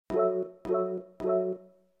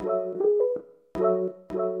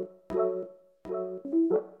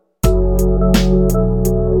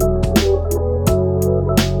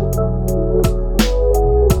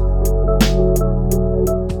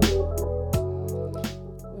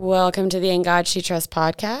Welcome to the In God She Trusts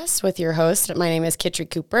podcast with your host. My name is Kitri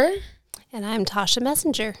Cooper. And I'm Tasha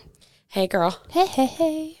Messenger. Hey, girl.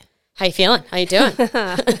 Hey. How you feeling? How you doing?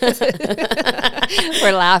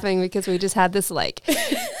 We're laughing because we just had this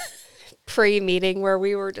pre-meeting where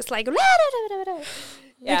we were just like,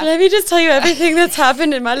 Yeah. Let me just tell you everything that's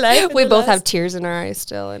happened in my life. We both have tears in our eyes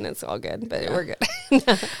still, and it's all good, but we're good.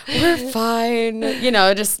 We're fine.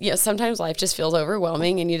 Sometimes life just feels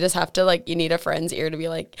overwhelming, and you just have to, you need a friend's ear to be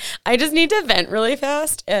like, I just need to vent really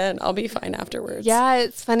fast, and I'll be fine afterwards. Yeah,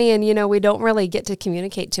 it's funny, and, we don't really get to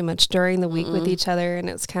communicate too much during the week with each other, and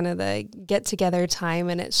it's kind of the get-together time,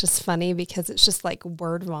 and it's just funny because it's just like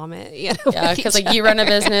word vomit, Yeah, because, you run a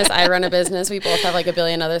business, I run a business, we both have, a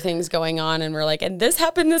billion other things going on, and we're like, and this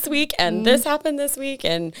happened this week, and this happened this week,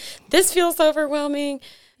 and this feels overwhelming.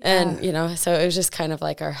 And, so it was just kind of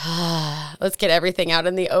like our, let's get everything out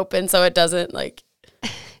in the open so it doesn't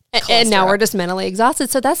and now we're just mentally exhausted.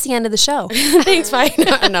 So that's the end of the show. Thanks, bye.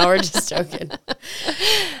 No, we're just joking.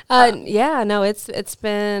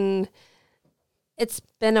 It's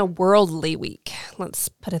been a worldly week. Let's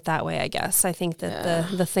put it that way, I guess. I think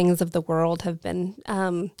that the things of the world have been,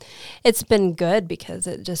 it's been good because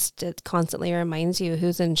it constantly reminds you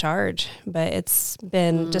who's in charge. But it's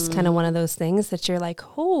been just kind of one of those things that you're like,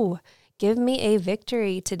 oh, give me a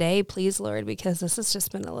victory today, please, Lord, because this has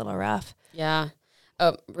just been a little rough. Yeah.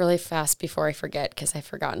 Really fast before I forget, because I've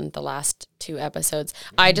forgotten the last 2 episodes.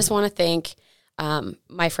 I just want to thank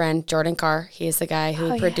my friend Jordan Carr. He's the guy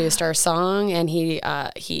who produced our song, and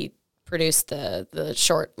he produced the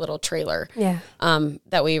short little trailer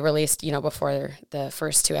that we released, before the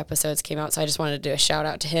first 2 episodes came out. So I just wanted to do a shout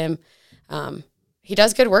out to him. He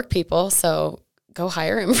does good work, people, so go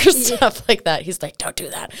hire him for stuff like that. He's like, don't do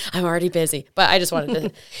that. I'm already busy. But I just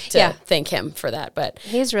wanted to thank him for that. But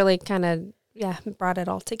he's really kind of brought it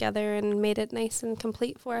all together and made it nice and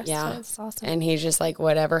complete for us. Yeah. So it's awesome. And he's just like,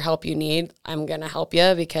 whatever help you need, I'm going to help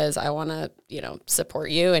you because I want to,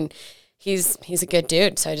 support you. And he's a good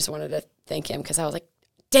dude. So I just wanted to thank him because I was like,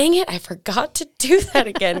 dang it, I forgot to do that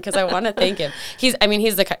again because I want to thank him. He's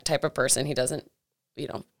the type of person, he doesn't,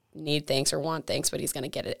 need thanks or want thanks, but he's going to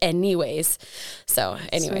get it anyways. So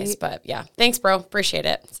anyways, Sweet. But yeah, thanks, bro. Appreciate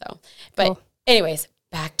it. So, but cool. Anyways,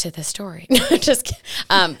 back to the story. Just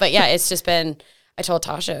kidding. But yeah, it's just been, I told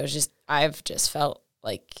Tasha, I've just felt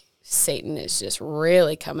like Satan is just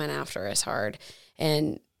really coming after us hard.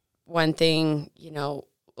 And one thing,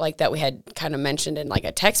 that we had kind of mentioned in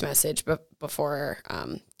a text message before,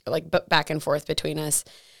 back and forth between us,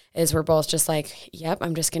 is we're both just like, yep,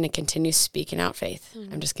 I'm just going to continue speaking out faith.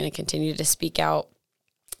 I'm just going to continue to speak out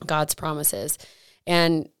God's promises.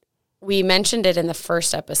 And we mentioned it in the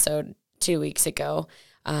first episode 2 weeks ago,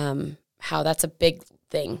 how that's a big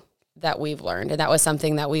thing that we've learned. And that was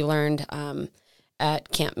something that we learned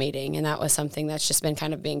at camp meeting. And that was something that's just been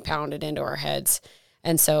kind of being pounded into our heads.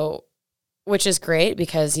 And so, which is great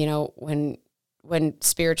because, when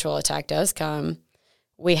spiritual attack does come,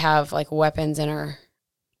 we have weapons in our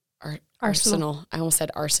arsenal. I almost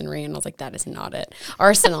said arsenry, and I was like, that is not it.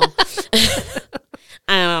 Arsenal. I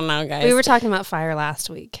don't know, guys. We were talking about fire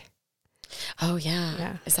last week. Oh,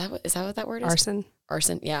 yeah. Is that what that word is?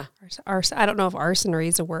 Arson, yeah. Arson. I don't know if arsenry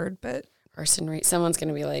is a word, but... Arsenry. Someone's going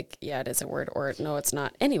to be like, yeah, it is a word, or no, it's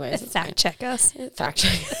not. Anyways. Fact check us. Fact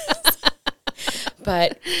check us.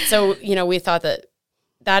 But, so, we thought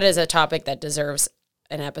that is a topic that deserves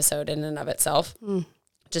an episode in and of itself,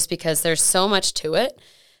 just because there's so much to it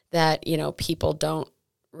that, people don't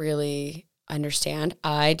really understand.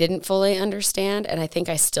 I didn't fully understand, and I think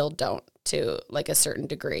I still don't to a certain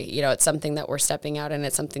degree. It's something that we're stepping out and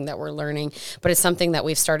it's something that we're learning, but it's something that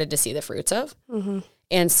we've started to see the fruits of. Mm-hmm.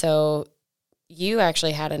 And so you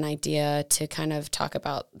actually had an idea to kind of talk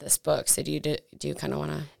about this book. So do you kind of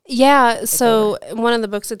want to? Yeah. So one of the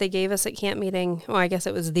books that they gave us at camp meeting, well, I guess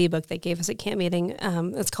it was the book they gave us at camp meeting.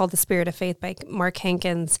 It's called The Spirit of Faith by Mark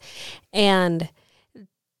Hankins. And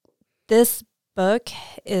this book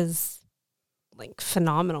is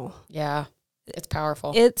phenomenal. Yeah. It's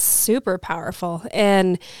powerful. It's super powerful.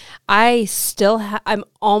 And I still I'm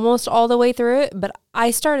almost all the way through it, but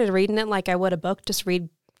I started reading it like I would a book, just read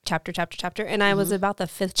chapter. And I was about the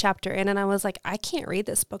 5th chapter in, and I was like, I can't read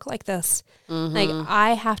this book like this.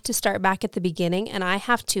 I have to start back at the beginning, and I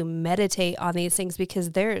have to meditate on these things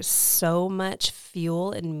because there is so much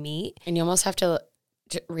fuel and meat. And you almost have to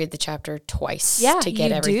read the chapter twice to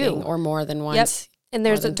get you everything, do. or more than once. Yep. And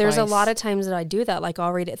there's a lot of times that I do that.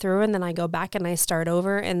 I'll read it through and then I go back and I start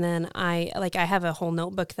over, and then I have a whole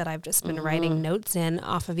notebook that I've just been writing notes in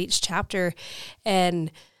off of each chapter. And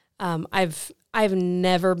I've I've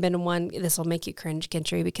never been one, this will make you cringe,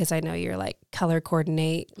 Kitri, because I know you're like color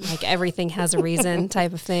coordinate, like everything has a reason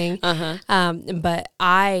type of thing. But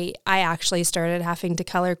I actually started having to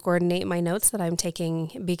color coordinate my notes that I'm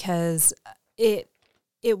taking because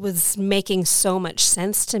it was making so much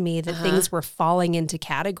sense to me that things were falling into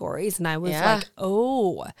categories. And I was like,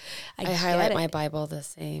 oh, I highlight my Bible the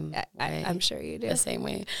same way. I'm sure you do. The same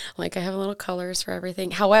way. Like I have little colors for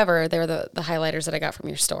everything. However, they're the highlighters that I got from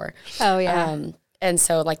your store. Oh, yeah. And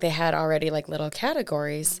so like they had already like little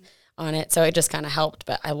categories on it. So it just kind of helped.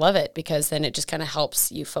 But I love it because then it just kind of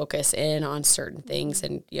helps you focus in on certain things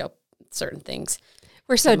and, certain things.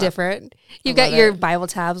 We're so different. You got your Bible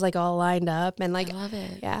tabs like all lined up and like, I love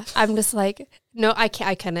it. Yeah. I'm just like, no, I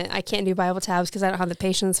can't do Bible tabs because I don't have the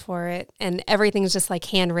patience for it. And everything's just like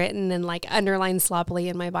handwritten and like underlined sloppily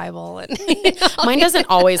in my Bible. And mine doesn't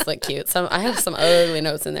always look cute. I have some ugly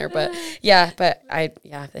notes in there, but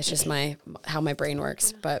it's just how my brain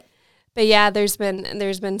works. But yeah, there's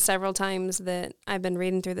been several times that I've been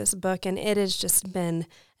reading through this book and it has just been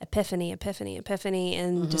epiphany,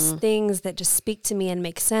 and just things that just speak to me and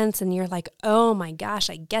make sense. And you're like, oh my gosh,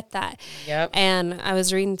 I get that. Yep. And I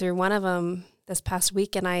was reading through one of them this past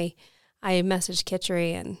week and I messaged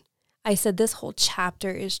Kitri and I said, this whole chapter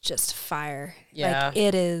is just fire. Yeah. Like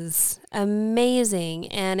it is amazing.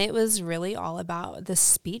 And it was really all about the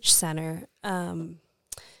speech center,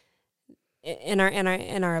 in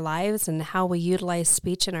our lives and how we utilize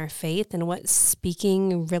speech in our faith and what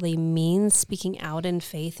speaking really means, speaking out in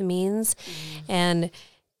faith means. And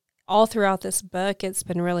all throughout this book, it's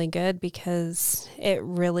been really good because it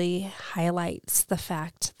really highlights the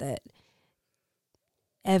fact that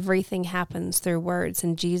everything happens through words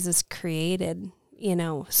and Jesus created,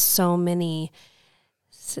 so many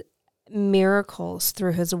miracles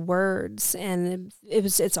through his words. And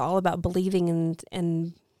it's all about believing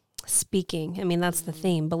and speaking. I mean, that's the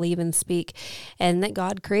theme, believe and speak, and that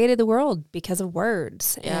God created the world because of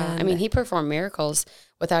words. Yeah. I mean, he performed miracles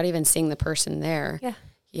without even seeing the person there. Yeah.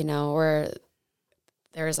 Where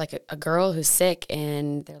there's like a girl who's sick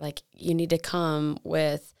and they're like, you need to come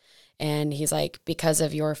with, and he's like, because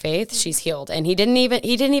of your faith, she's healed. And he didn't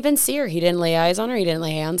even see her. He didn't lay eyes on her. He didn't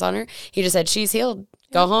lay hands on her. He just said, she's healed.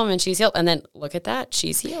 Go home and she's healed. And then look at that.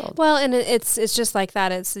 She's healed. Well, and it's just like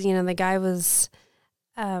that. It's, the guy was,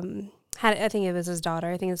 I think it was his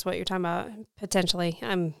daughter. I think that's what you're talking about, potentially.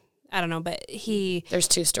 I don't know, but there's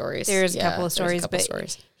two stories. There's a couple of stories,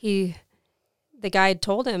 the guy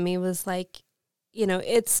told him, he was like,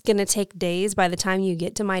 it's going to take days. By the time you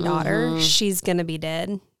get to my daughter, she's going to be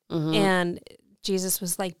dead. And Jesus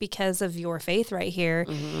was like, because of your faith right here,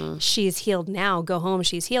 she's healed now. Go home.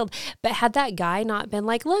 She's healed. But had that guy not been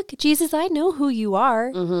like, look, Jesus, I know who you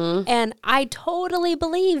are. And I totally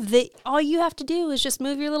believe that all you have to do is just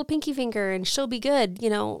move your little pinky finger and she'll be good,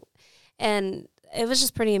 And it was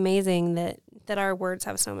just pretty amazing that our words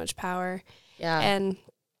have so much power. Yeah. And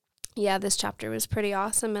yeah, this chapter was pretty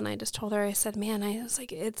awesome. And I just told her, I said, man, I was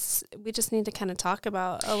like, we just need to kind of talk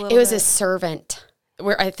about a little bit. It was a servant.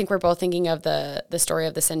 I think we're both thinking of the story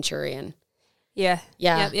of the centurion. Yeah.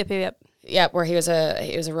 Yeah. Yep. Yeah, where he was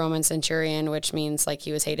a Roman centurion, which means like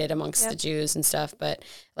he was hated amongst the Jews and stuff. But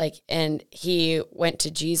and he went to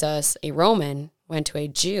Jesus, a Roman went to a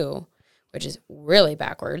Jew, which is really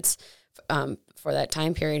backwards for that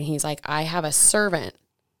time period. And he's like, I have a servant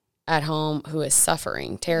at home who is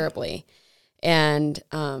suffering terribly. And,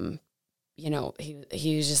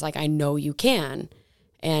 he was just like, I know you can.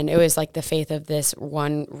 And it was like the faith of this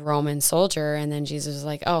one Roman soldier. And then Jesus was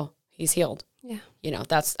like, oh, he's healed. Yeah.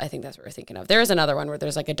 I think that's what we're thinking of. There is another one where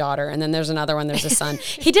there's like a daughter and then there's another one, there's a son.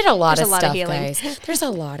 He did a lot of stuff, guys. There's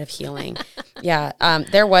a lot of healing. Yeah.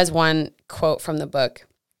 There was one quote from the book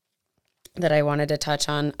that I wanted to touch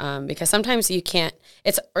on because sometimes you can't,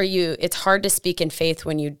 it's hard to speak in faith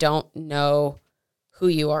when you don't know who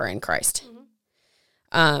you are in Christ.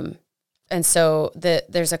 And so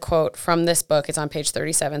there's a quote from this book. It's on page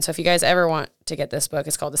 37. So if you guys ever want to get this book,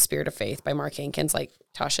 it's called The Spirit of Faith by Mark Hankins, like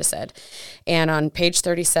Tasha said. And on page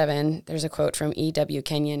 37, there's a quote from E.W.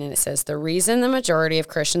 Kenyon, and it says, the reason the majority of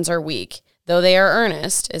Christians are weak, though they are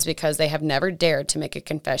earnest, is because they have never dared to make a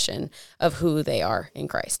confession of who they are in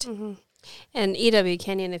Christ. And E.W.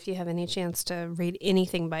 Kenyon, if you have any chance to read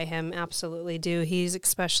anything by him, absolutely do. He's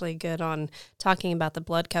especially good on talking about the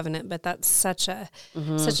blood covenant, but that's such a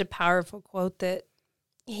powerful quote that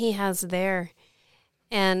he has there.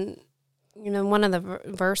 And, one of the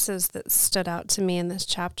verses that stood out to me in this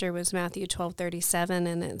chapter was Matthew 12:37,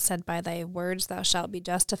 and it said, by thy words thou shalt be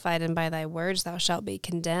justified, and by thy words thou shalt be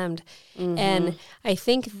condemned. And I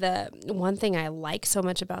think the one thing I like so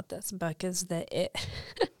much about this book is that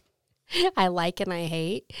I like and I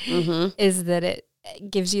hate Mm-hmm. is that it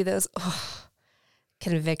gives you those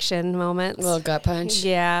conviction moments. A little gut punch.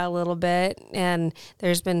 Yeah, a little bit. And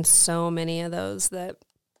there's been so many of those that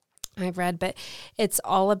I've read, but it's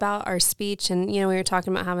all about our speech. And, we were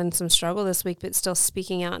talking about having some struggle this week, but still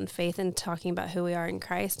speaking out in faith and talking about who we are in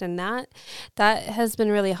Christ. And that has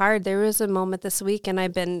been really hard. There was a moment this week and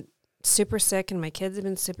I've been super sick and my kids have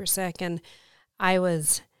been super sick. And I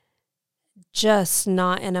was just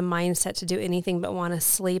not in a mindset to do anything but want to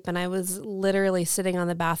sleep. And I was literally sitting on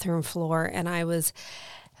the bathroom floor and I was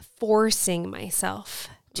forcing myself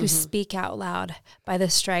to speak out loud, by the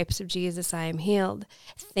stripes of Jesus, I am healed.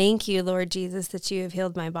 Thank you, Lord Jesus, that you have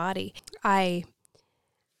healed my body. I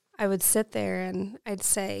would sit there and I'd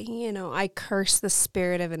say, I curse the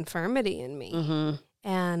spirit of infirmity in me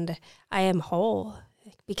and I am whole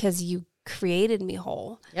because you created me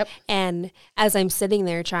whole. Yep. And as I'm sitting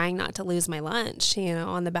there trying not to lose my lunch,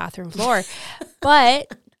 on the bathroom floor,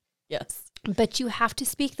 but yes. But you have to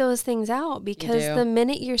speak those things out because the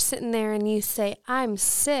minute you're sitting there and you say, I'm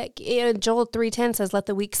sick, Joel 3:10 says, let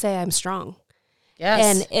the weak say I'm strong. Yes.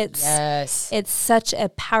 And it's such a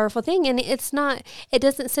powerful thing. And it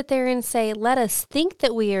doesn't sit there and say, let us think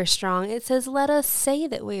that we are strong. It says, let us say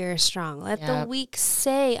that we are strong. Let the weak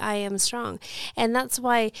say I am strong. And that's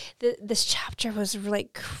why this chapter was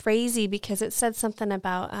like crazy because it said something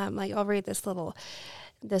about, I'll read this little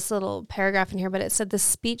paragraph in here, but it said the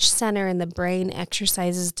speech center in the brain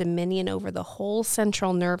exercises dominion over the whole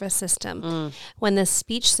central nervous system. When the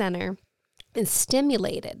speech center is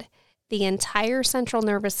stimulated, the entire central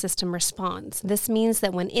nervous system responds. This means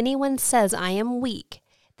that when anyone says, I am weak,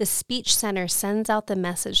 the speech center sends out the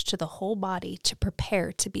message to the whole body to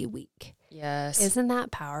prepare to be weak. Yes. Isn't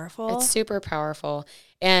that powerful? It's super powerful.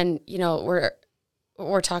 And,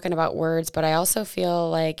 we're talking about words, but I also feel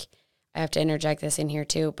like I have to interject this in here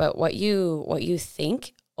too, but what you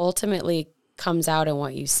think ultimately comes out in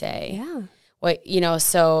what you say. Yeah.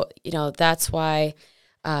 That's why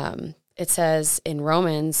it says in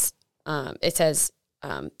Romans,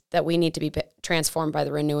 that we need to be transformed by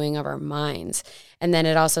the renewing of our minds. And then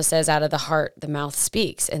it also says out of the heart, the mouth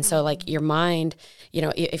speaks. And so like your mind,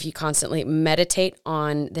 if you constantly meditate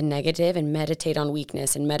on the negative and meditate on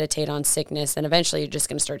weakness and meditate on sickness, then eventually you're just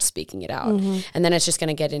going to start speaking it out. And then it's just going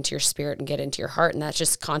to get into your spirit and get into your heart. And that's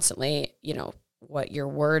just constantly, what your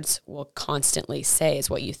words will constantly say is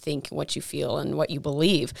what you think, what you feel, and what you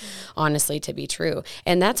believe, honestly, to be true.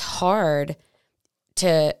 And that's hard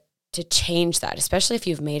to change that, especially if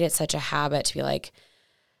you've made it such a habit to be like,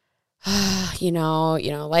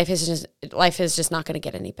 life is just not going to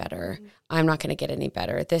get any better. I'm not going to get any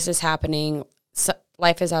better. This is happening. So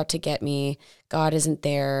life is out to get me. God isn't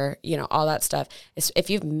there. All that stuff. If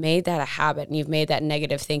you've made that a habit and you've made that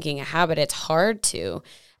negative thinking a habit, it's hard to.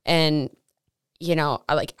 And,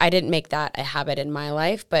 I didn't make that a habit in my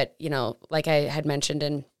life, but, like I had mentioned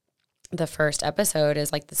in the first episode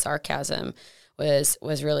is like the sarcasm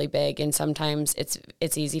was really big. And sometimes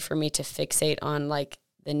it's easy for me to fixate on like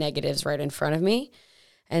the negatives right in front of me.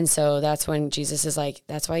 And so that's when Jesus is like,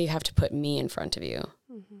 that's why you have to put me in front of you.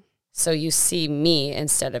 So you see me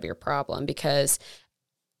instead of your problem, because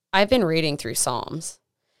I've been reading through Psalms,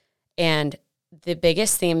 and the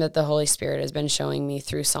biggest theme that the Holy Spirit has been showing me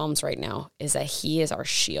through Psalms right now is that he is our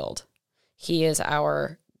shield. He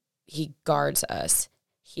guards us.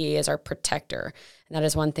 He is our protector. And that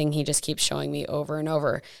is one thing he just keeps showing me over and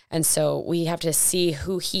over. And so we have to see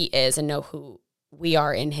who he is and know who we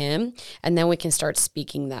are in him. And then we can start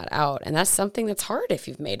speaking that out. And that's something that's hard if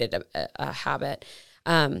you've made it a habit.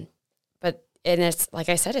 And it's, like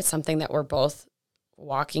I said, it's something that we're both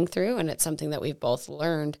walking through, and it's something that we've both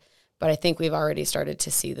learned. But I think we've already started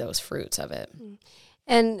to see those fruits of it.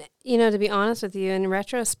 And, to be honest with you, in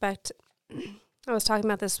retrospect, I was talking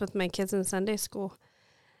about this with my kids in Sunday school,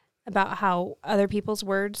 about how other people's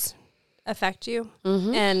words affect you.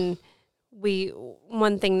 And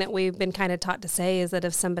one thing that we've been kind of taught to say is that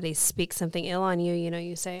if somebody speaks something ill on you,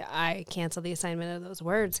 you say, I cancel the assignment of those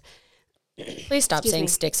words. Please stop saying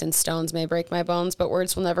sticks and stones may break my bones, but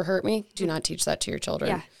words will never hurt me. Do not teach that to your children.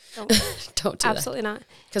 Yeah. Don't do absolutely that. Not.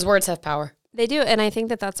 Because words have power. They do. And I think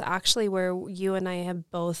that that's actually where you and I have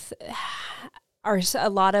both a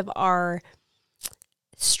lot of our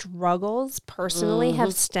struggles personally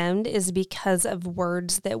have stemmed is because of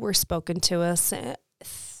words that were spoken to us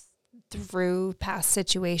through past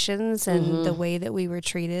situations and the way that we were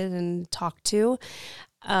treated and talked to.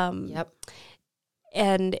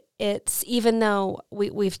 And it's, even though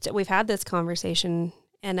we've had this conversation,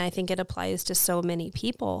 and I think it applies to so many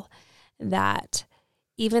people, that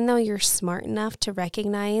even though you're smart enough to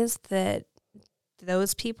recognize that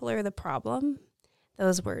those people are the problem,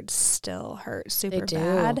 those words still hurt super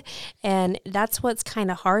bad. And that's what's kind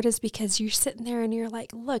of hard, is because you're sitting there and you're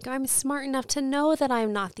like, look, I'm smart enough to know that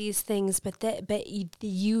I'm not these things, but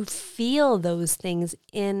you feel those things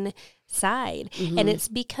inside. And it's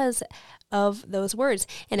because of those words.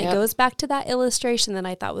 And it goes back to that illustration that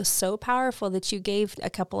I thought was so powerful that you gave a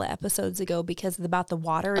couple of episodes ago, because about the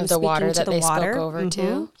water and the speaking water to that the they water. spoke over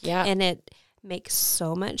too. Yeah. And it makes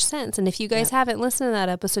so much sense. And if you guys haven't listened to that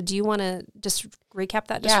episode, do you want to just recap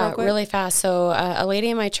that just real quick? Really fast. So a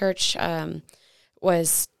lady in my church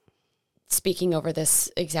was speaking over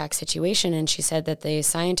this exact situation, and she said that the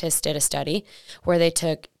scientists did a study where they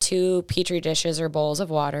took 2 Petri dishes or bowls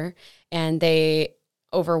of water, and they,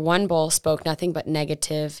 over one bowl, spoke nothing but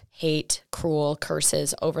negative, hate, cruel,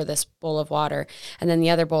 curses over this bowl of water. And then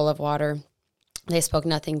the other bowl of water, they spoke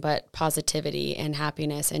nothing but positivity and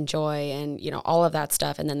happiness and joy and, all of that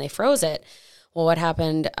stuff. And then they froze it. Well, what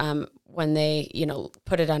happened when they,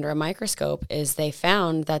 put it under a microscope is they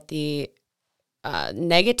found that the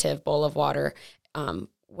negative bowl of water,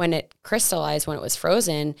 when it crystallized, when it was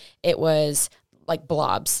frozen, it was like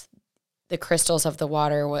blobs. The crystals of the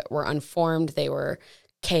water were unformed. They were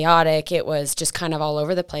chaotic. It was just kind of all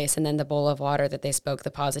over the place. And then the bowl of water that they spoke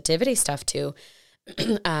the positivity stuff to,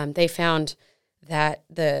 they found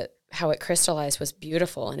that how it crystallized was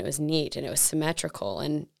beautiful, and it was neat, and it was symmetrical.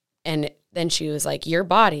 And then she was like, your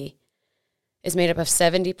body is made up of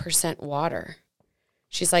 70% water.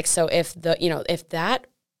 She's like, so if that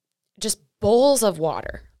just bowls of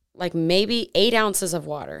water, like maybe 8 ounces of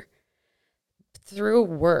water through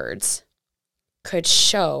words could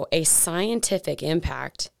show a scientific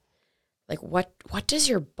impact, like what does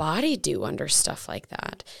your body do under stuff like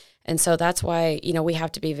that? And so that's why, we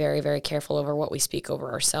have to be very, very careful over what we speak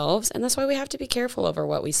over ourselves. And that's why we have to be careful over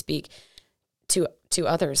what we speak to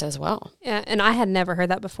others as well. Yeah, and I had never heard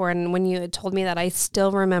that before. And when you had told me that, I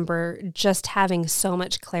still remember just having so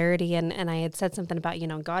much clarity. And I had said something about,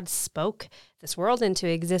 God spoke this world into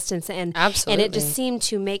existence. And absolutely. And it just seemed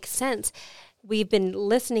to make sense. We've been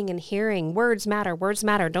listening and hearing words matter. Words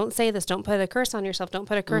matter. Don't say this. Don't put a curse on yourself. Don't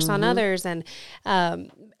put a curse on others. And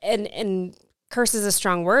curse is a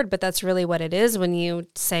strong word, but that's really what it is when you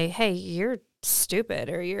say, hey, you're stupid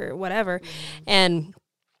or you're whatever. And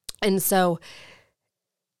so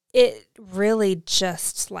it really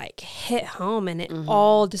just like hit home, and it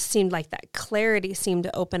all just seemed like that clarity seemed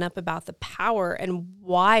to open up about the power and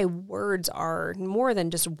why words are more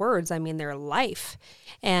than just words. I mean, they're life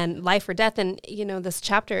and life or death. And, this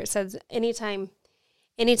chapter, it says anytime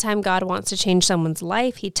God wants to change someone's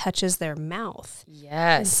life, he touches their mouth.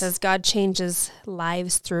 Yes. It says God changes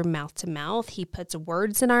lives through mouth to mouth. He puts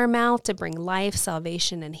words in our mouth to bring life,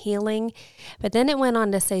 salvation, and healing. But then it went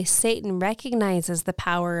on to say Satan recognizes the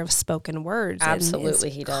power of spoken words. Absolutely,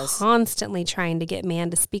 and he does. Constantly trying to get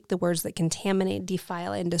man to speak the words that contaminate,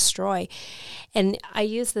 defile, and destroy. And I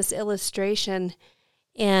use this illustration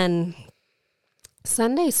in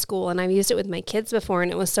Sunday school, and I've used it with my kids before,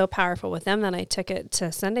 and it was so powerful with them that I took it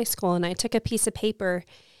to Sunday school. And I took a piece of paper,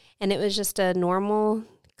 and it was just a normal,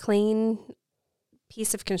 clean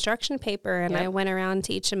piece of construction paper, and I went around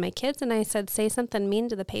to each of my kids, and I said, say something mean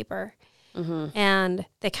to the paper. And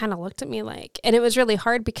they kind of looked at me like, and it was really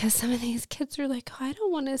hard because some of these kids were like, oh, I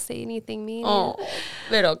don't want to say anything mean. Oh,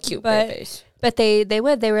 little cute babies. But they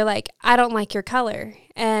were like, I don't like your color.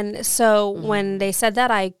 And so when they said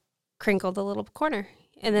that, I crinkled a little corner.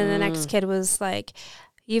 And then the next kid was like,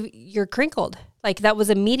 you're crinkled. Like that was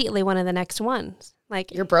immediately one of the next ones.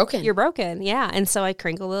 Like you're broken. You're broken. Yeah. And so I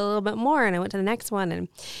crinkled a little bit more, and I went to the next one, and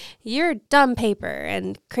you're dumb paper,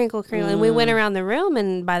 and crinkle. And we went around the room,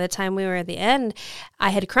 and by the time we were at the end,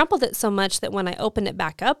 I had crumpled it so much that when I opened it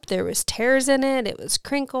back up, there was tears in it. It was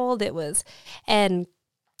crinkled. It was, and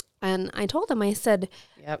I told them, I said,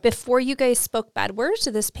 before you guys spoke bad words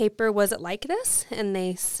to this paper, was it like this? And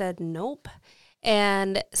they said, nope.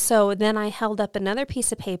 And so then I held up another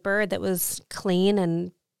piece of paper that was clean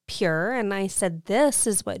and pure, and I said, this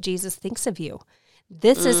is what Jesus thinks of you.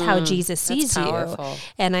 This is how Jesus sees you.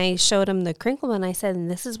 And I showed them the crinkle, and I said,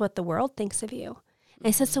 and this is what the world thinks of you. And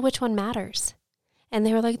I said, so which one matters? And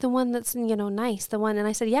they were like, the one that's, nice, the one. And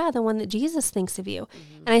I said, yeah, the one that Jesus thinks of you.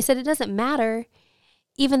 And I said, it doesn't matter.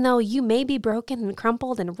 Even though you may be broken and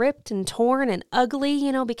crumpled and ripped and torn and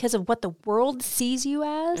ugly, because of what the world sees you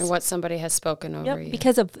as. And what somebody has spoken over you.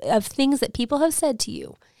 Because of things that people have said to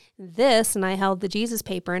you. This, and I held the Jesus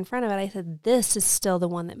paper in front of it. I said, this is still the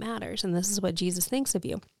one that matters. And this is what Jesus thinks of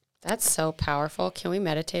you. That's so powerful. Can we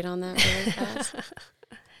meditate on that really fast?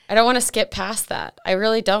 I don't want to skip past that. I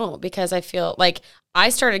really don't, because I feel like I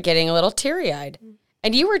started getting a little teary-eyed.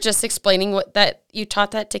 And you were just explaining that you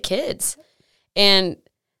taught that to kids. And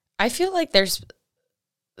I feel like there's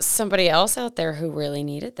somebody else out there who really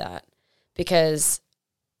needed that, because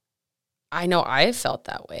I know I've felt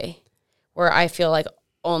that way, where I feel like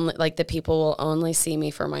only like the people will only see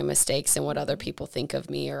me for my mistakes and what other people think of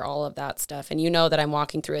me or all of that stuff. And you know that I'm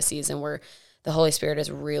walking through a season where the Holy Spirit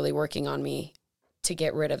is really working on me to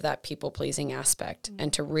get rid of that people-pleasing aspect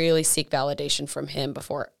and to really seek validation from him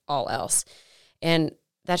before all else. And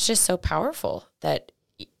that's just so powerful that,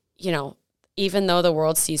 you know, even though the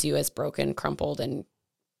world sees you as broken, crumpled, and,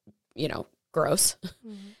 you know, gross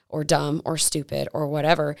or dumb or stupid or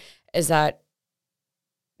whatever, is that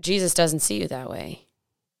Jesus doesn't see you that way.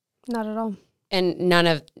 Not at all. And none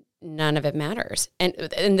of it matters.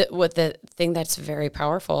 And what the thing that's very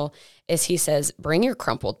powerful is he says, bring your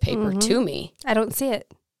crumpled paper to me. I don't see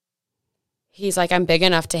it. He's like, I'm big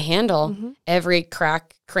enough to handle every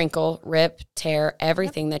crack, crinkle, rip, tear,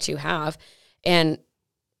 everything that you have. And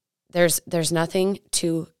there's nothing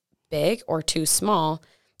too big or too small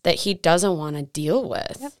that he doesn't want to deal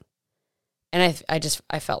with. Yep. And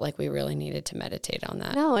I felt like we really needed to meditate on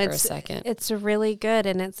that for a second. It's really good,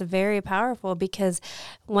 and it's very powerful, because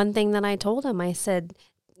one thing that I told him, I said,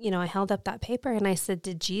 you know, I held up that paper and I said,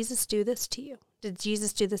 did Jesus do this to you? Did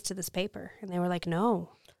Jesus do this to this paper? And they were like, no.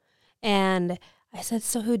 And I said,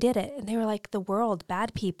 so who did it? And they were like, the world,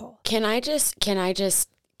 bad people. Can I just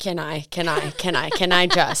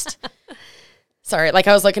Sorry, like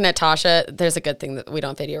I was looking at Tasha. There's a good thing that we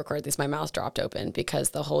don't video record these. My mouth dropped open because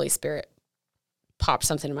the Holy Spirit popped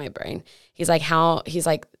something in my brain. He's like,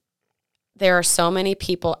 there are so many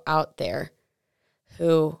people out there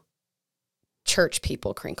who church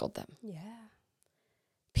people crinkled them. Yeah.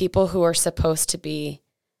 People who are supposed to be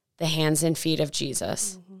the hands and feet of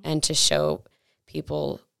Jesus and to show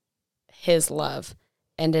people his love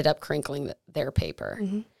ended up crinkling their paper.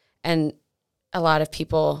 And a lot of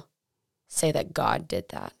people say that God did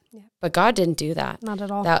that. Yeah. But God didn't do that. Not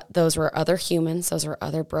at all. Those were other humans. Those were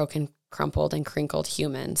other broken, crumpled, and crinkled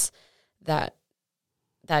humans that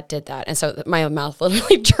did that. And so my mouth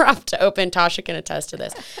literally dropped open. Tasha can attest to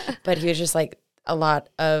this. But he was just like, a lot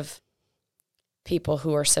of people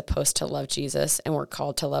who are supposed to love Jesus and were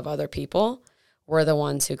called to love other people were the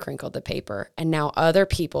ones who crinkled the paper. And now other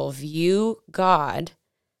people view God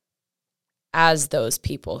as those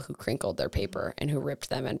people who crinkled their paper and who ripped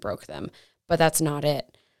them and broke them. But that's not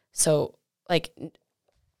it. So, like,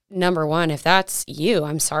 number one, if that's you,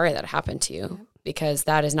 I'm sorry that happened to you, because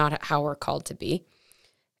that is not how we're called to be.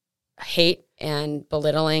 Hate and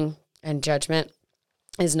belittling and judgment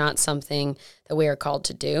is not something that we are called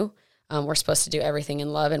to do. We're supposed to do everything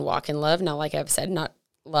in love and walk in love. Now, like I've said, not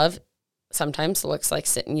love sometimes looks like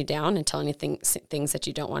sitting you down and telling you things that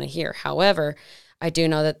you don't want to hear. However, I do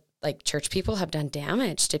know that, like, church people have done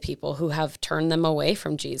damage to people who have turned them away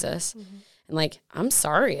from Jesus. And, like, I'm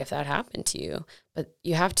sorry if that happened to you, but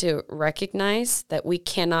you have to recognize that we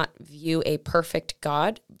cannot view a perfect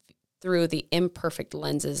God through the imperfect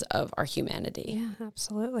lenses of our humanity. Yeah,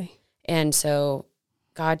 absolutely. And so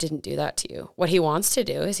God didn't do that to you. What he wants to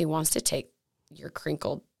do is he wants to take your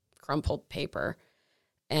crinkled, crumpled paper,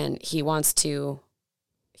 and he wants to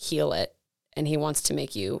heal it, and he wants to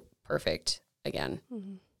make you perfect again.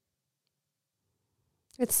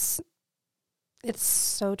 It's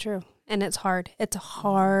so true. And it's hard. It's a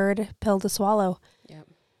hard pill to swallow. Yep.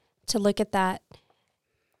 To look at that.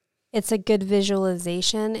 It's a good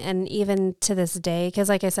visualization. And even to this day, because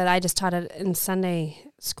like I said, I just taught it in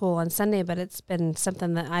Sunday school on Sunday, but it's been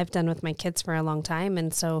something that I've done with my kids for a long time.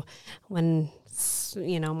 And so when,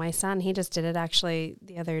 you know, my son, he just did it actually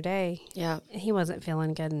the other day. Yeah. He wasn't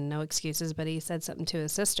feeling good and no excuses, but he said something to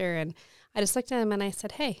his sister. And I just looked at him and I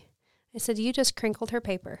said, hey, I said, you just crinkled her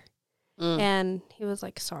paper. And he was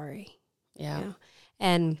like, sorry. Yeah. You know?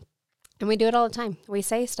 And we do it all the time. We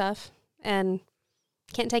say stuff and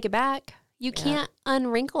can't take it back. You can't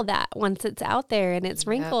unwrinkle that once it's out there and it's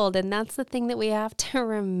wrinkled. And that's the thing that we have to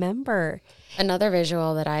remember. Another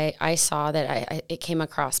visual that I saw that it came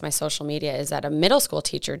across my social media is that a middle school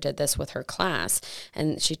teacher did this with her class.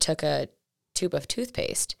 And she took a tube of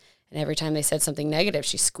toothpaste. And every time they said something negative,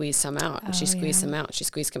 she squeezed some out. And she squeezed them out. She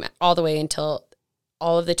squeezed them out all the way until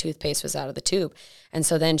all of the toothpaste was out of the tube. And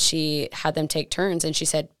so then she had them take turns and she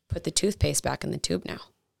said, put the toothpaste back in the tube now.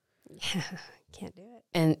 Yeah, can't do it.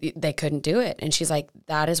 And they couldn't do it. And she's like,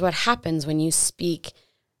 that is what happens when you speak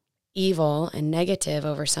evil and negative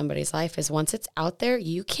over somebody's life, is once it's out there,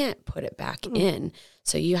 you can't put it back in.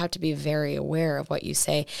 So you have to be very aware of what you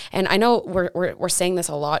say. And I know we're saying this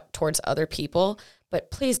a lot towards other people, but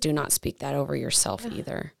please do not speak that over yourself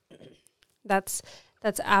either. That's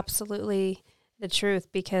absolutely the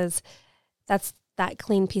truth, because that's that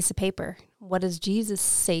clean piece of paper. What does Jesus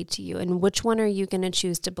say to you? And which one are you going to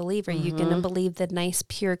choose to believe? Are you going to believe the nice,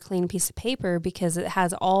 pure, clean piece of paper because it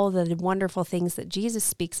has all the wonderful things that Jesus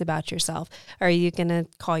speaks about yourself? Or are you going to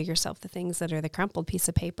call yourself the things that are the crumpled piece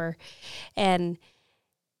of paper? And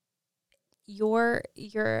your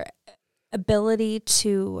ability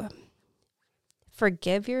to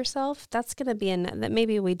forgive yourself, that's going to be that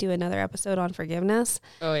maybe we do another episode on forgiveness.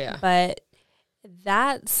 Oh yeah. But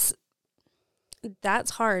that's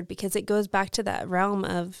hard because it goes back to that realm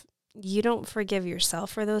of you don't forgive yourself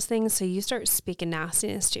for those things, so you start speaking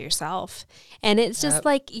nastiness to yourself, and it's just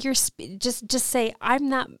like you're just say I'm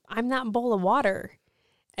that bowl of water,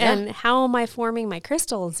 and how am I forming my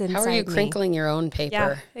crystals inside? How are you crinkling your own paper?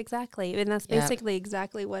 Yeah, exactly, and that's basically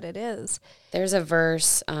exactly what it is. There's a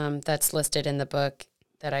verse that's listed in the book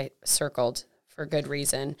that I circled for good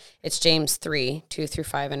reason. It's James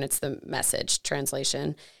 3:2-5, and it's the Message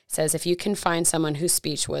translation. It says, if you can find someone whose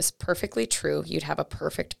speech was perfectly true, you'd have a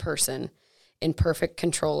perfect person in perfect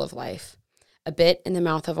control of life. A bit in the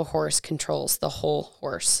mouth of a horse controls the whole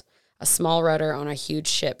horse. A small rudder on a huge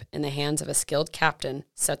ship in the hands of a skilled captain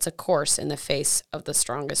sets a course in the face of the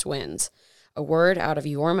strongest winds. A word out of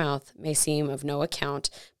your mouth may seem of no account,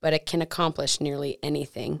 but it can accomplish nearly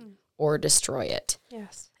anything or destroy it.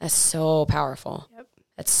 Yes. That's so powerful. Yep.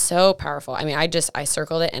 That's so powerful. I mean, I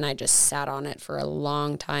circled it and I just sat on it for a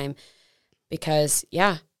long time because,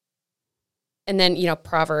 And then,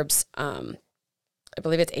 Proverbs, I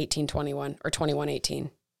believe it's 18:21 or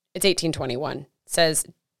 21:18. It's 18:21. Says,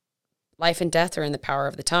 life and death are in the power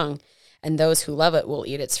of the tongue, and those who love it will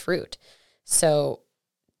eat its fruit. So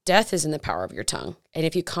death is in the power of your tongue. And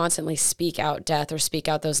if you constantly speak out death or speak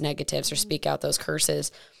out those negatives or speak out those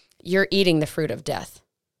curses, you're eating the fruit of death.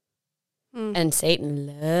 And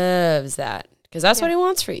Satan loves that because that's what he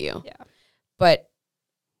wants for you. Yeah. But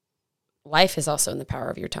life is also in the power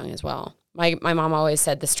of your tongue as well. My mom always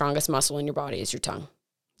said the strongest muscle in your body is your tongue.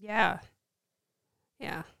 Yeah.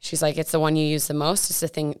 Yeah. She's like, it's the one you use the most. It's the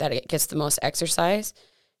thing that it gets the most exercise.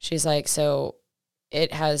 She's like, so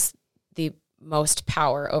it has the most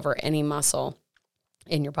power over any muscle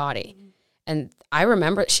in your body. And I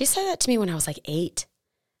remember, she said that to me when I was like 8.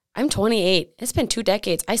 I'm 28. It's been 2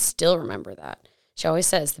 decades. I still remember that. She always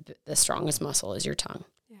says the strongest muscle is your tongue.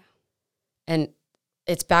 Yeah. And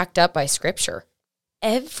it's backed up by scripture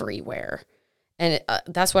everywhere. And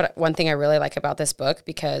that's one thing I really like about this book,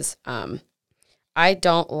 because I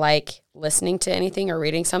don't like listening to anything or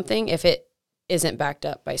reading something if it isn't backed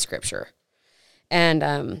up by scripture.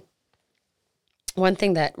 And one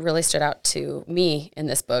thing that really stood out to me in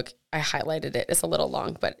this book, I highlighted it. It's a little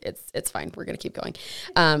long, but it's fine. We're going to keep going.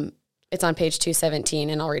 It's on page 217,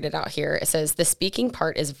 and I'll read it out here. It says, the speaking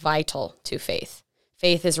part is vital to faith.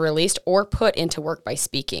 Faith is released or put into work by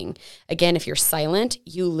speaking. Again, if you're silent,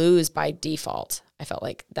 you lose by default. I felt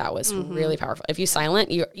like that was really powerful. If you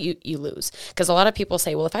silent, you lose. Because a lot of people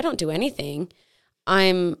say, well, if I don't do anything,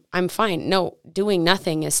 I'm fine. No, doing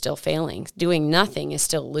nothing is still failing. Doing nothing is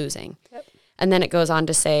still losing. Yep. And then it goes on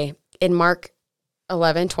to say, in Mark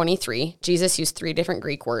 11:23, Jesus used 3 different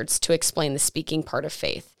Greek words to explain the speaking part of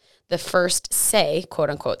faith. The first say, quote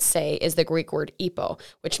unquote say, is the Greek word ipo,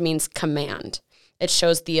 which means command. It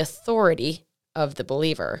shows the authority of the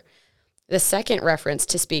believer. The second reference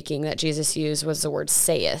to speaking that Jesus used was the word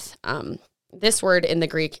saith. This word in the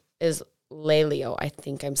Greek is laleo. I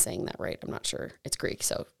think I'm saying that right. I'm not sure. It's Greek,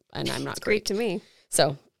 and I'm not Greek. Greek to me.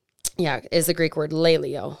 So, is the Greek word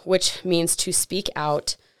laleo, which means to speak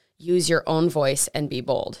out, use your own voice, and be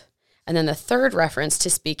bold. And then the third reference to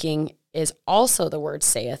speaking is also the word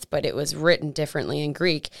saith, but it was written differently in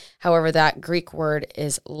Greek. However, that Greek word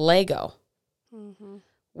is lego,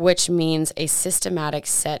 which means a systematic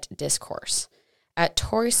set discourse. At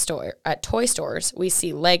toy stores, we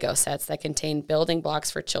see Lego sets that contain building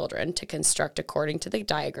blocks for children to construct according to the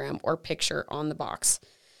diagram or picture on the box.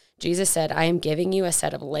 Jesus said, I am giving you a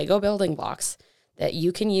set of Lego building blocks that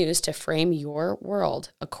you can use to frame your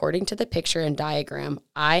world according to the picture and diagram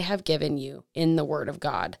I have given you in the Word of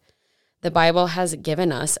God. The Bible has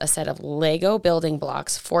given us a set of Lego building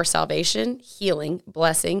blocks for salvation, healing,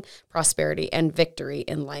 blessing, prosperity, and victory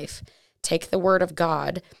in life. Take the Word of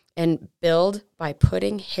God and build by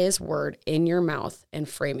putting His Word in your mouth and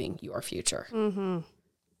framing your future. Yep.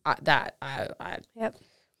 I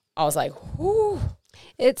was like, whoo.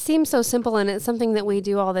 It seems so simple, and it's something that we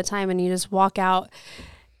do all the time, and you just walk out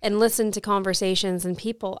and listen to conversations and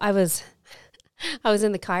people. I was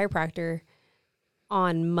in the chiropractor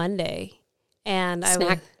on Monday, and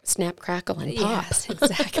snap, crackle, and pop. Yes,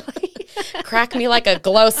 exactly. Crack me like a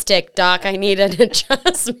glow stick, doc. I need an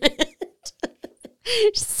adjustment.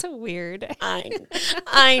 She's so weird.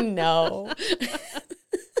 I know.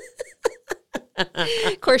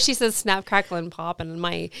 Of course, she says snap, crackle, and pop, and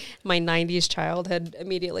my 90s childhood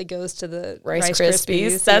immediately goes to the Rice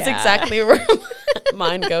Krispies. That's exactly where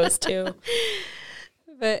mine goes to.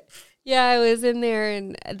 But yeah, I was in there,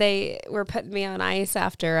 and they were putting me on ice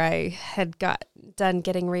after I had got done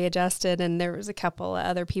getting readjusted, and there was a couple of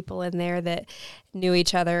other people in there that knew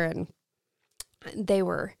each other, and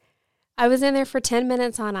I was in there for 10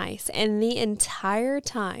 minutes on ice, and the entire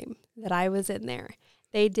time that I was in there,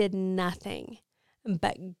 they did nothing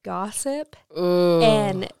but gossip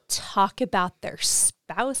and talk about their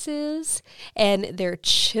spouses and their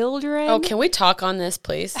children. Oh, can we talk on this,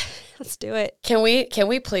 please? Let's do it. Can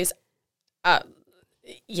we please?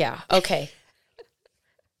 Yeah. Okay.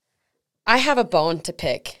 I have a bone to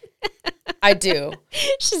pick. I do.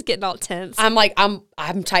 She's getting all tense. I'm tightening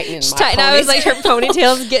my ponytail. I was like, her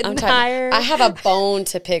ponytail's getting higher. I have a bone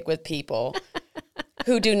to pick with people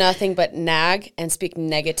who do nothing but nag and speak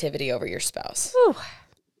negativity over your spouse. Whew.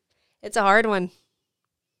 It's a hard one.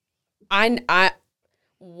 I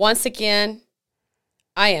once again,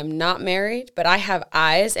 I am not married, but I have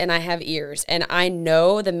eyes and I have ears, and I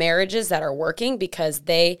know the marriages that are working because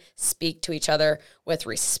they speak to each other with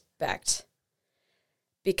respect.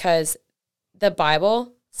 Because the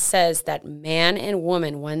Bible says that man and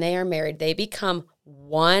woman, when they are married, they become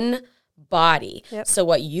one body. Yep. So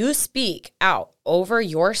what you speak out over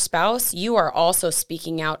your spouse, you are also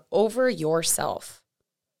speaking out over yourself.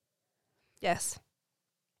 Yes.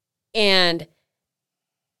 And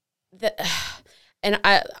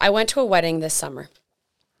I went to a wedding this summer.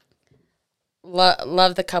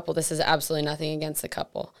 Love the couple. This is absolutely nothing against the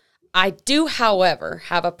couple. I do, however,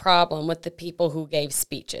 have a problem with the people who gave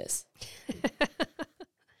speeches.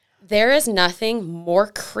 There is nothing more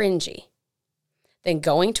cringy than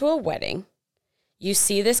going to a wedding. You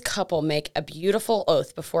see this couple make a beautiful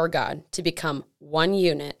oath before God to become one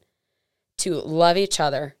unit, to love each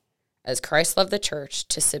other as Christ loved the church,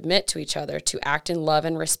 to submit to each other, to act in love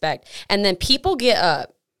and respect. And then people get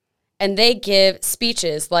up and they give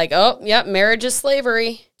speeches like, oh, yep, marriage is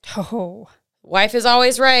slavery. Oh. Wife is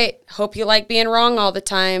always right. Hope you like being wrong all the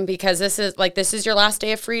time because this is your last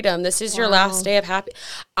day of freedom. This is your last day of happy.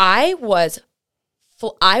 I was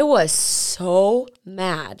so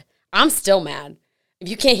mad. I'm still mad. If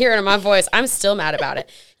you can't hear it in my voice, I'm still mad about it.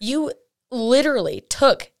 You literally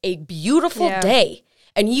took a beautiful day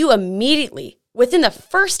and you immediately, within the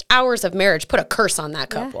first hours of marriage, put a curse on that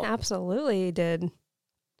couple. Yeah, absolutely did.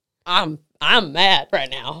 I'm mad right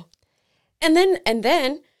now. And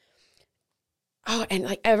then oh, and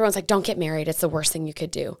like everyone's like, don't get married. It's the worst thing you could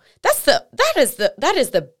do. That is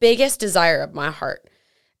the biggest desire of my heart.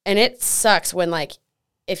 And it sucks when like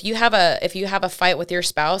if you have a fight with your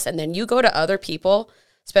spouse and then you go to other people,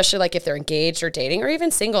 especially like if they're engaged or dating or even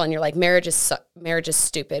single, and you're like, marriage is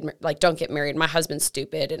stupid. Like, don't get married. My husband's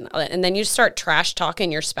stupid. And then you start trash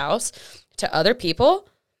talking your spouse to other people.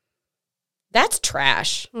 That's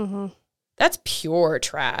trash. Mm-hmm. That's pure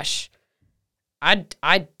trash.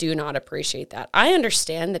 I do not appreciate that. I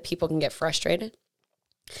understand that people can get frustrated.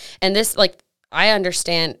 And I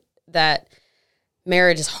understand that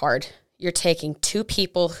marriage is hard. You're taking two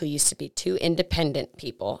people who used to be two independent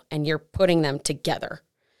people and you're putting them together.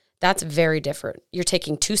 That's very different. You're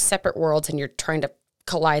taking two separate worlds and you're trying to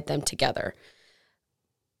collide them together.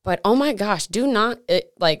 But oh my gosh, do not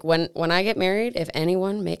when I get married, if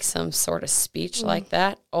anyone makes some sort of speech like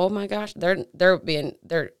that, oh my gosh, they're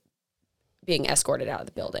being escorted out of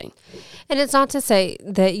the building. And it's not to say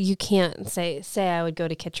that you can't say I would go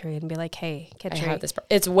to Kitri and be like, hey, Kitri, I have this.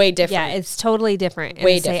 It's way different. Yeah, it's totally different.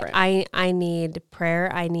 Way different. I need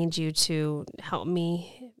prayer. I need you to help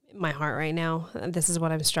me, my heart right now. This is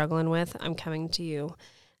what I'm struggling with. I'm coming to you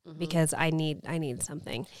because I need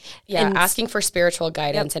something. Yeah, and asking for spiritual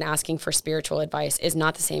guidance and asking for spiritual advice is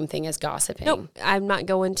not the same thing as gossiping. Nope, I'm not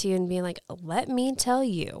going to you and being like, let me tell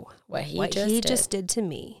you what he just did to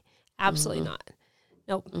me. Absolutely not.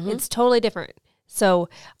 Nope. It's totally different. So,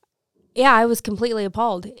 yeah, I was completely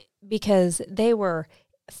appalled because they were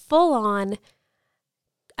full on.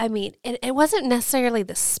 I mean, it wasn't necessarily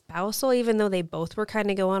the spousal, even though they both were kind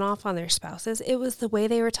of going off on their spouses. It was the way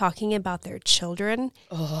they were talking about their children.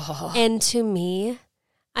 Oh. And to me,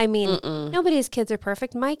 I mean, nobody's kids are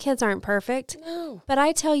perfect. My kids aren't perfect. No. But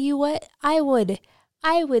I tell you what, I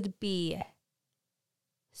would be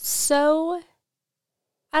so...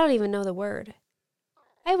 I don't even know the word.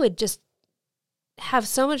 I would just have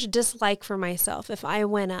so much dislike for myself if I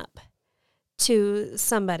went up to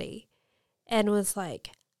somebody and was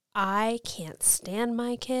like, I can't stand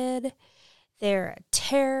my kid. They're a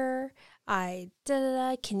terror.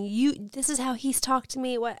 this is how he's talked to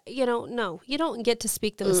me. What, no, you don't get to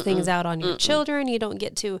speak those things out on your children. You don't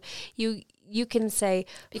get to, you can say,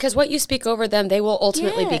 because what you speak over them, they will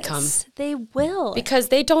ultimately become. They will. Because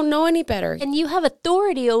they don't know any better. And you have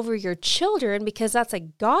authority over your children because that's a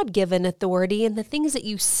God-given authority, and the things that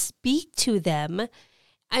you speak to them.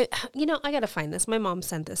 I got to find this. My mom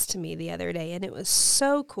sent this to me the other day, and it was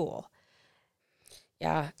so cool.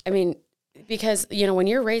 Yeah. I mean, because, when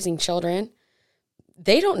you're raising children,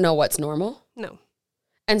 they don't know what's normal. No.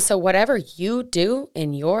 And so whatever you do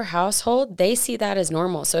in your household, they see that as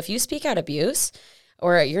normal. So if you speak out abuse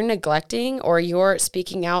or you're neglecting or you're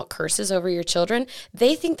speaking out curses over your children,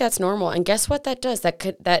 they think that's normal. And guess what that does?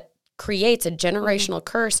 That creates a generational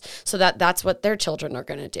curse, so that's what their children are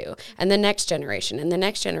going to do. And the next generation and the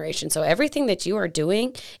next generation. So everything that you are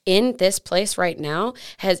doing in this place right now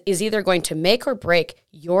is either going to make or break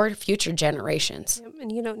your future generations.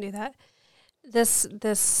 And you don't do that. This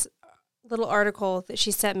little article that she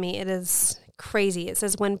sent me, it is crazy. It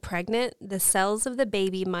says, when pregnant, the cells of the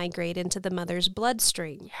baby migrate into the mother's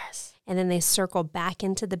bloodstream. Yes. And then they circle back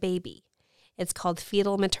into the baby. It's called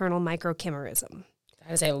fetal maternal microchimerism.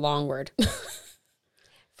 That is a long word.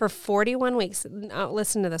 For 41 weeks, now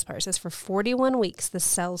listen to this part. It says, for 41 weeks, the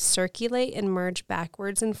cells circulate and merge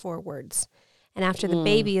backwards and forwards. And after the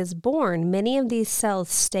baby is born, many of these cells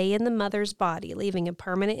stay in the mother's body, leaving a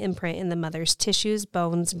permanent imprint in the mother's tissues,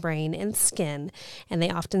 bones, brain, and skin, and they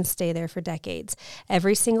often stay there for decades.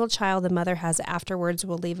 Every single child the mother has afterwards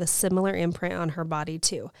will leave a similar imprint on her body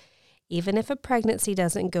too. Even if a pregnancy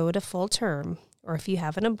doesn't go to full term, or if you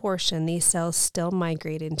have an abortion, these cells still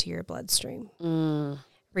migrate into your bloodstream.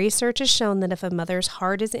 Research has shown that if a mother's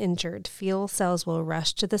heart is injured, fetal cells will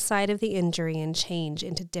rush to the site of the injury and change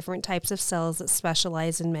into different types of cells that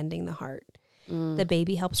specialize in mending the heart. The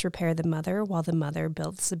baby helps repair the mother while the mother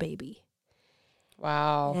builds the baby.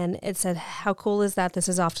 Wow. And it said, how cool is that? This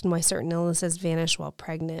is often why certain illnesses vanish while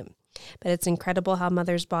pregnant. But it's incredible how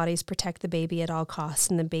mothers' bodies protect the baby at all costs,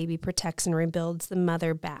 and the baby protects and rebuilds the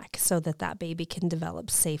mother back so that baby can develop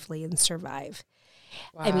safely and survive.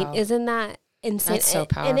 Wow. I mean, isn't that insane? That's so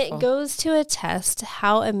powerful. And it goes to attest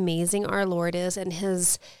how amazing our Lord is and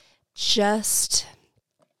his just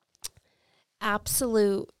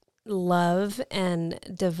absolute love and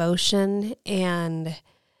devotion and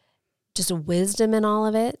just wisdom in all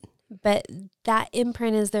of it. But that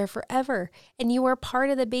imprint is there forever, and you are part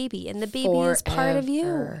of the baby, and the baby is part of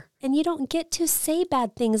you. And you don't get to say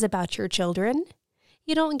bad things about your children.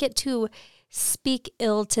 You don't get to speak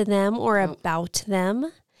ill to them or about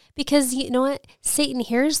them, because you know what? Satan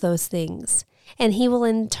hears those things, and he will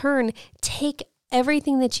in turn take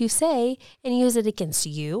everything that you say and use it against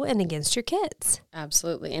you and against your kids.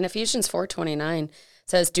 Absolutely. And Ephesians 4:29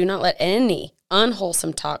 says, do not let any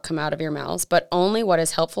unwholesome talk come out of your mouths, but only what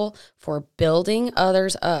is helpful for building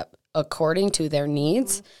others up according to their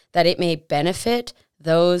needs, that it may benefit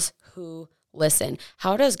those who listen.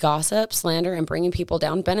 How does gossip, slander, and bringing people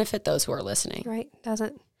down benefit those who are listening? Right.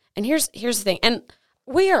 Doesn't. And here's the thing. And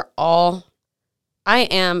I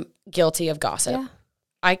am guilty of gossip. Yeah.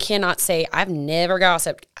 I cannot say I've never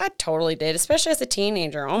gossiped. I totally did, especially as a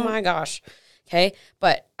teenager. Oh my gosh. Okay.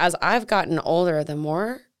 But as I've gotten older, the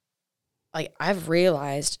more I've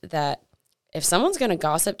realized that if someone's going to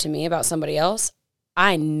gossip to me about somebody else,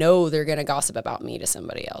 I know they're going to gossip about me to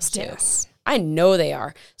somebody else too. Yes. I know they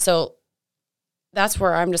are. So that's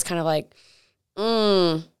where I'm just kind of like,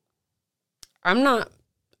 I'm not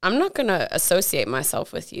going to associate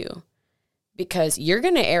myself with you, because you're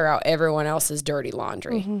going to air out everyone else's dirty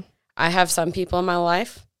laundry. Mm-hmm. I have some people in my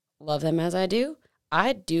life, love them as I do.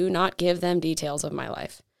 I do not give them details of my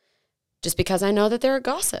life just because I know that they're a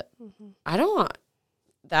gossip. Mm-hmm. I don't want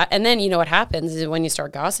that. And then, what happens is when you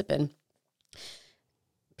start gossiping,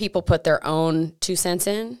 people put their own 2 cents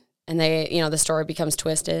in, and they, the story becomes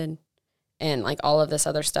twisted and all of this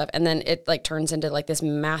other stuff. And then it turns into this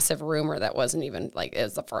massive rumor that wasn't even it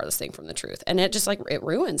was the farthest thing from the truth. And it just it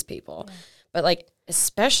ruins people. Yeah. But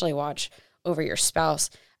especially watch over your spouse.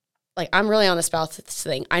 I'm really on the spouse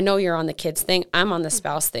thing. I know you're on the kids thing. I'm on the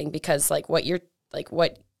spouse thing, because what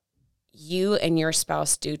you and your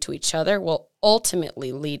spouse do to each other will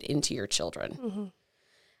ultimately lead into your children.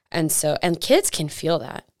 Mm-hmm. And kids can feel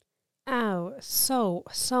that. Oh, so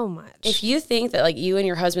much. If you think that you and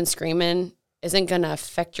your husband screaming isn't going to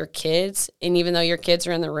affect your kids, and even though your kids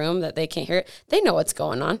are in the room that they can't hear it, they know what's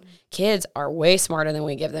going on. Mm-hmm. Kids are way smarter than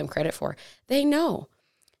we give them credit for. They know.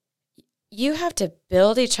 You have to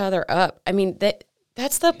build each other up. I mean,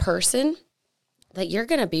 that's the person that you're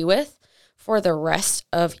going to be with for the rest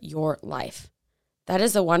of your life. that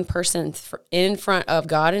is the one person in front of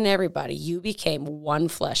God and everybody you became one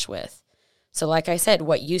flesh with. So like I said,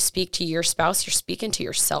 what you speak to your spouse, you're speaking to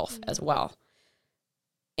yourself as well.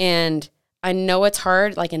 And I know it's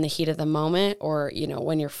hard, like in the heat of the moment, or, you know,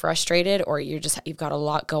 when you're frustrated or you've got a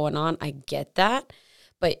lot going on. I get that.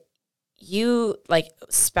 But you, like,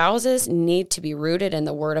 spouses need to be rooted in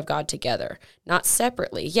the Word of God together, not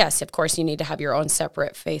separately. Yes, of course, you need to have your own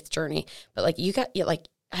separate faith journey. But like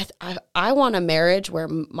I want a marriage where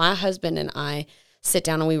my husband and I sit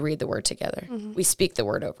down and we read the Word together. Mm-hmm. We speak the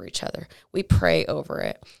Word over each other. We pray over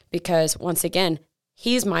it. Because once again,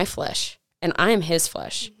 he's my flesh and I am his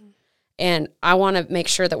flesh. Mm-hmm. And I want to make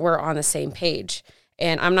sure that we're on the same page.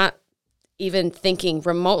 And I'm not even thinking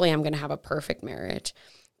remotely I'm going to have a perfect marriage.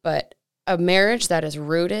 But a marriage that is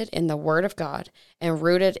rooted in the Word of God and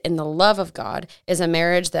rooted in the love of God is a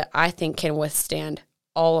marriage that I think can withstand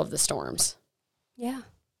all of the storms. Yeah.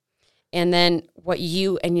 And then what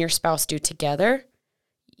you and your spouse do together,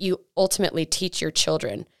 you ultimately teach your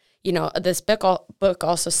children. You know, this book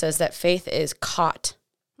also says that faith is caught.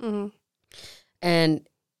 Mm-hmm. And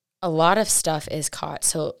a lot of stuff is caught.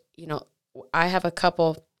 So, you know, I have a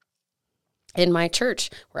couple in my church.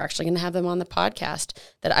 We're actually going to have them on the podcast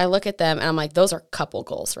that I look at them and I'm like, those are couple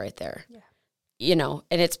goals right there. Yeah. You know,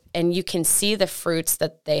 and you can see the fruits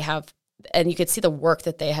that they have, and you can see the work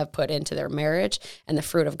that they have put into their marriage and the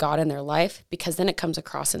fruit of God in their life, because then it comes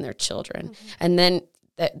across in their children. Mm-hmm. And then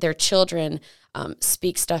their children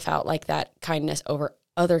speak stuff out like that kindness over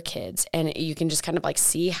other kids. And you can just kind of like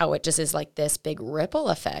see how it just is like this big ripple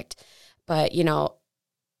effect. But, you know,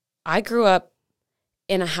 I grew up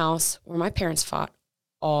in a house where my parents fought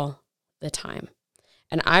all the time.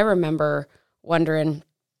 And I remember wondering,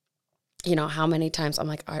 you know, how many times I'm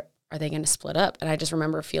like, are they going to split up? And I just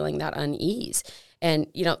remember feeling that unease. And,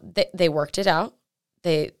 you know, they worked it out.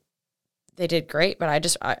 They did great.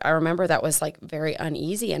 But I remember that was like very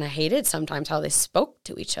uneasy. And I hated sometimes how they spoke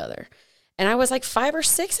to each other. And I was like 5 or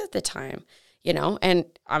 6 at the time, you know, and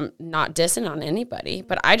I'm not dissing on anybody,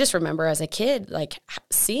 but I just remember as a kid, like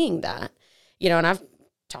seeing that, you know, and I've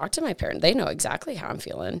talked to my parents. They know exactly how I'm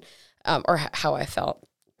feeling or how I felt.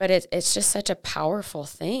 But it's just such a powerful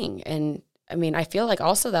thing. And I mean, I feel like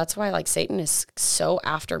also that's why like Satan is so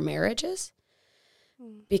after marriages,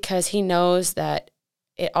 because he knows that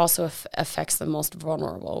it also affects the most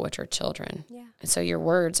vulnerable, which are children. Yeah. And so your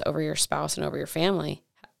words over your spouse and over your family,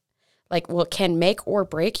 like, well, can make or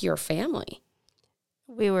break your family.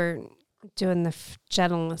 We were doing the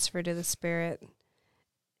gentleness fruit of the Spirit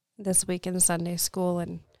this week in Sunday school,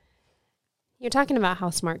 and you're talking about how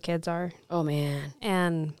smart kids are. Oh, man.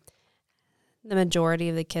 And the majority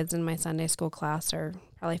of the kids in my Sunday school class are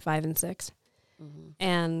probably 5 and 6,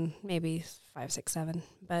 and maybe 5, 6, 7.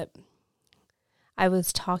 But I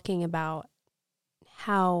was talking about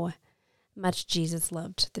how much Jesus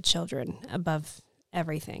loved the children above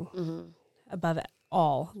everything, above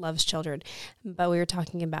all, loves children. But we were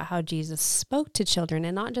talking about how Jesus spoke to children,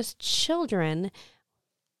 and not just children,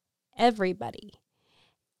 everybody.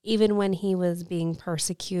 Even when he was being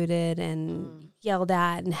persecuted and yelled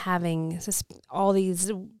at and having all these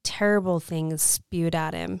terrible things spewed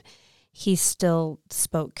at him, he still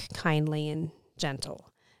spoke kindly and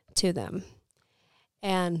gentle to them.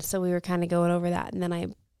 And so we were kind of going over that. And then I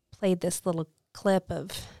played this little clip of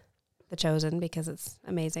The Chosen because it's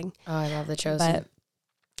amazing. Oh, I love The Chosen. But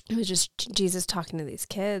it was just Jesus talking to these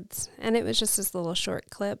kids. And it was just this little short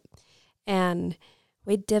clip. And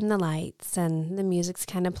we dim the lights and the music's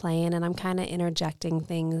kind of playing and I'm kind of interjecting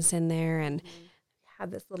things in there, and had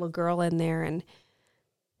this little girl in there, and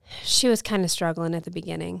she was kind of struggling at the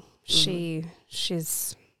beginning.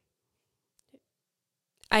 She's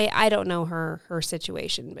I don't know her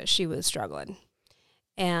situation, but she was struggling.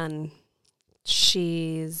 And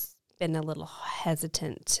she's been a little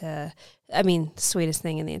hesitant to, sweetest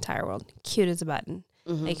thing in the entire world. Cute as a button.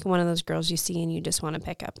 Like one of those girls you see and you just want to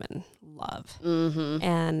pick up and love.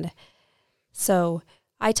 And so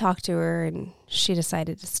I talked to her and she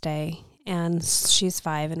decided to stay. And she's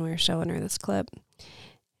 5 and we were showing her this clip.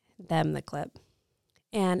 The clip.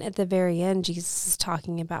 And at the very end, Jesus is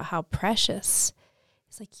talking about how precious.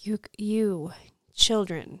 It's like, you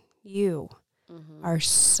children, you are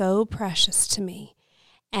so precious to me.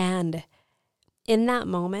 And in that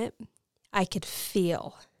moment, I could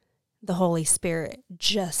feel the Holy Spirit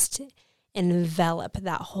just envelop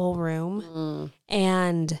that whole room.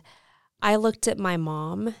 And I looked at my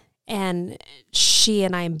mom, and she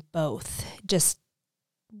and I both just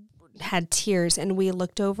had tears, and we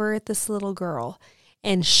looked over at this little girl,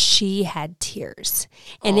 and she had tears.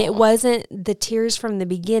 And it wasn't the tears from the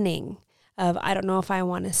beginning of, I don't know if I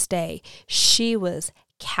want to stay. She was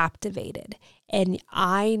captivated. And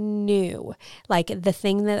I knew, like, the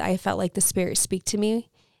thing that I felt like the Spirit speak to me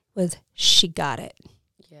was, she got it.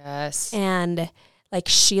 Yes. And like,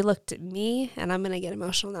 she looked at me, and I'm going to get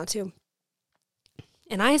emotional now too.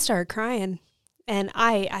 And I started crying, and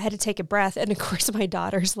I had to take a breath. And of course my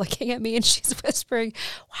daughter's looking at me, and she's whispering,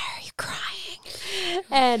 why are you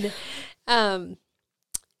crying?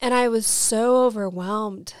 And I was so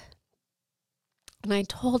overwhelmed. And I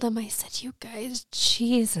told him, I said, you guys,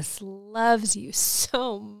 Jesus loves you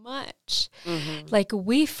so much. Mm-hmm. Like,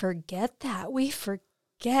 we forget that. We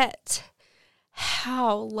forget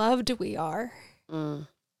how loved we are. Mm.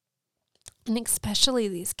 And especially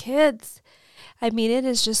these kids. I mean, it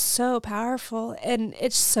is just so powerful, and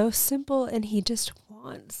it's so simple, and he just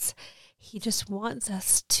wants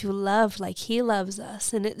us to love like he loves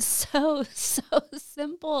us. And it's so, so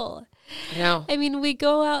simple. Yeah. I mean, we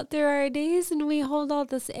go out through our days and we hold all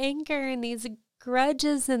this anger and these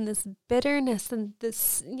grudges and this bitterness, and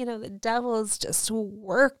this, the devil has just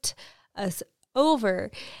worked us over.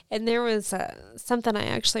 And there was something I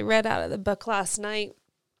actually read out of the book last night,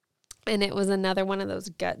 and it was another one of those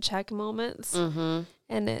gut check moments. Mm-hmm.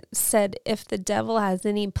 And it said, if the devil has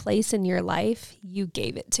any place in your life, you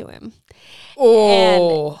gave it to him.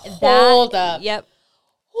 Oh, hold up. Yep.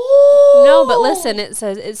 Ooh. No, but listen, it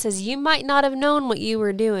says you might not have known what you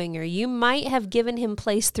were doing, or you might have given him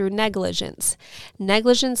place through negligence.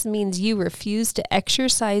 Negligence means you refused to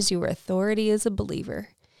exercise your authority as a believer.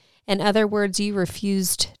 In other words, you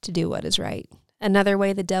refused to do what is right. Another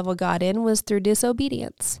way the devil got in was through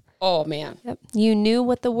disobedience. Oh, man. Yep. You knew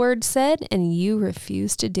what the word said, and you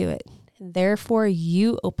refused to do it. Therefore,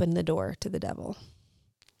 you opened the door to the devil.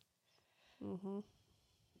 Mm-hmm.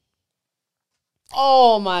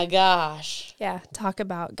 Oh, my gosh. Yeah, talk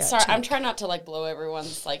about gut Sorry, check. I'm trying not to, blow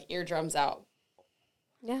everyone's, eardrums out.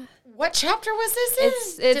 Yeah. What chapter was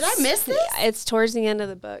this in? Did I miss this? It's towards the end of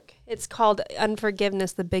the book. It's called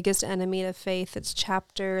Unforgiveness, the Biggest Enemy to Faith. It's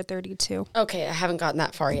chapter 32. Okay, I haven't gotten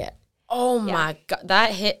that far yet. Oh, my God.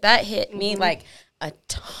 That hit me like a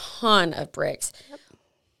ton of bricks. Yep.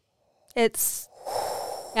 It's,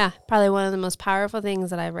 probably one of the most powerful things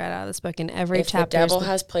that I've read out of this book. In every chapter, if the devil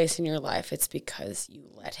has place in your life, it's because you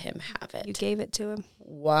let him have it. You gave it to him.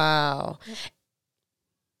 Wow. Yep.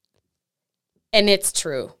 And it's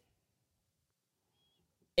true.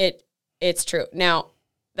 It's true. Now,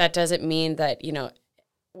 that doesn't mean that,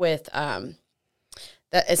 with that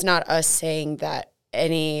it's not us saying that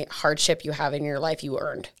any hardship you have in your life you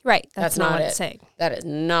earned. Right. That's not what it's saying. That is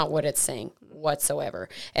not what it's saying whatsoever.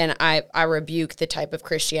 And I rebuke the type of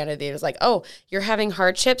Christianity that is like, oh, you're having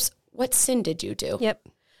hardships. What sin did you do? Yep.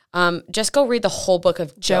 Just go read the whole book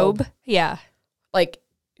of Job. Yeah.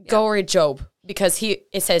 Go read Job, because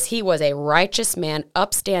it says he was a righteous man,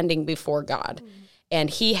 upstanding before God. Mm-hmm. And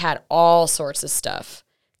he had all sorts of stuff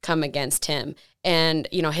come against him. And,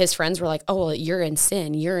 his friends were like, oh, well, you're in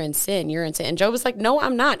sin, you're in sin, you're in sin. And Job was like, no,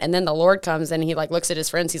 I'm not. And then the Lord comes and he looks at his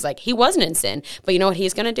friends. He's like, he wasn't in sin. But you know what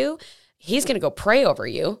he's going to do? He's going to go pray over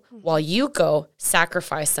you while you go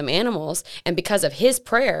sacrifice some animals. And because of his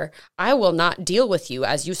prayer, I will not deal with you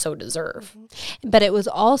as you so deserve. Mm-hmm. But it was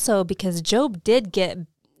also because Job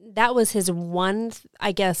that was his one,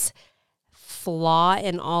 I guess, flaw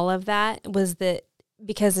in all of that, was that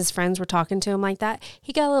because his friends were talking to him like that,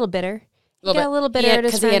 he got a little bitter. He got a little bitter at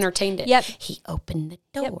his friends. Because he entertained it. Yep. He opened the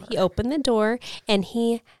door. Yep. He opened the door, and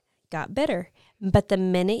he got bitter. But the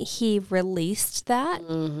minute he released that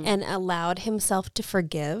and allowed himself to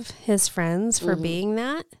forgive his friends for being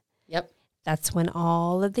that, that's when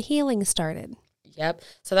all of the healing started. Yep.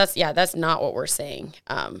 So that's not what we're saying.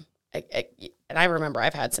 And I remember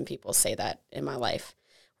I've had some people say that in my life,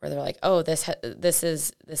 where they're like, "Oh, this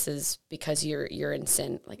is because you're in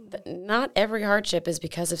sin." Not every hardship is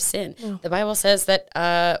because of sin. No. The Bible says that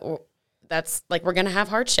that's we're going to have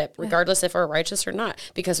hardship, regardless if we're righteous or not,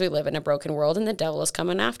 because we live in a broken world and the devil is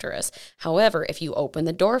coming after us. However, if you open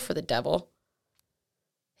the door for the devil,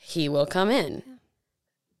 he will come in,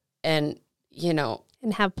 and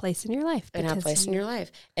and have place in your life. And have place in your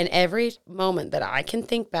life. And every moment that I can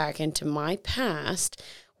think back into my past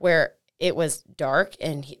where it was dark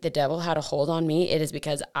and the devil had a hold on me, it is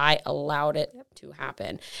because I allowed it to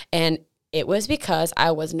happen. And it was because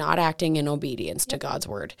I was not acting in obedience to God's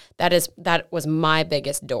word. That was my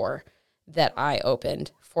biggest door that I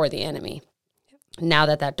opened for the enemy. Now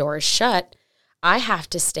that door is shut, I have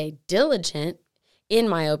to stay diligent in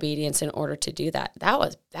my obedience in order to do that.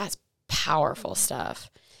 That's powerful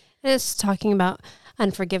stuff. It's talking about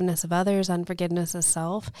unforgiveness of others, unforgiveness of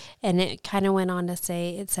self. And it kind of went on to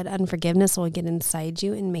say, it said, unforgiveness will get inside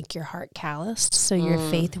you and make your heart calloused, so your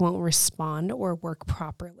faith won't respond or work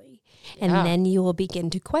properly. And then you will begin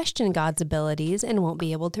to question God's abilities and won't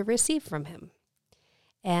be able to receive from him.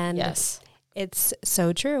 And it's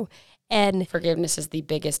so true. And forgiveness is the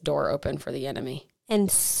biggest door open for the enemy.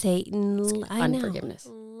 And Satan, unforgiveness,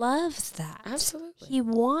 loves that. Absolutely. He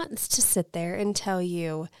wants to sit there and tell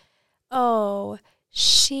you, oh,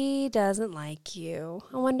 she doesn't like you.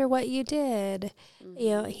 I wonder what you did. You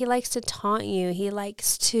know, he likes to taunt you. He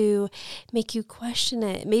likes to make you question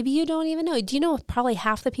it. Maybe you don't even know. Do you know probably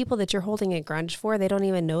half the people that you're holding a grudge for, they don't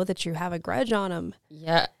even know that you have a grudge on them?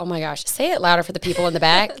 Yeah. Oh my gosh. Say it louder for the people in the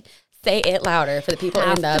back. Say it louder for the people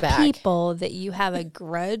in the back. People that you have a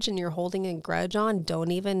grudge and you're holding a grudge on don't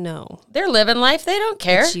even know. They're living life. They don't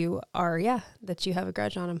care. That you have a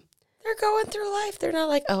grudge on them. They're going through life. They're not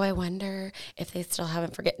like, oh, I wonder if they still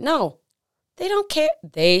haven't forget. No, they don't care.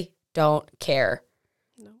 They don't care.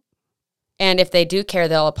 No. And if they do care,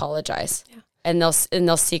 they'll apologize. Yeah. And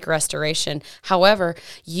they'll seek restoration. However,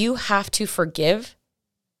 you have to forgive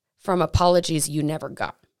from apologies you never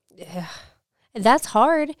got. Yeah. That's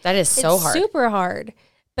hard. That is so hard. Super hard.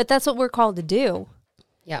 But that's what we're called to do.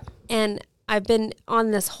 Yeah. And I've been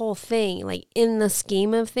on this whole thing, like in the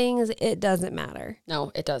scheme of things, it doesn't matter.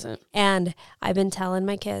 No, it doesn't. And I've been telling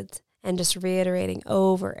my kids and just reiterating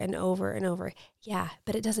over and over and over. Yeah,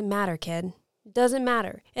 but it doesn't matter, kid. It doesn't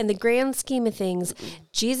matter. In the grand scheme of things,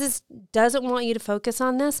 Jesus doesn't want you to focus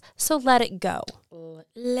on this, so let it go.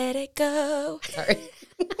 Let it go. Sorry.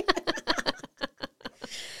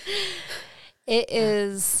 It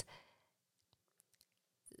is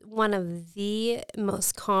one of the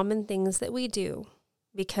most common things that we do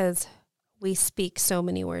because we speak so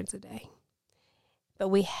many words a day. But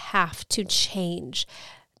we have to change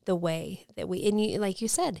the way that like you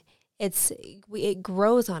said, it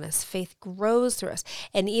grows on us. Faith grows through us.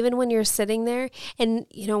 And even when you're sitting there, and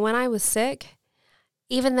you know, when I was sick,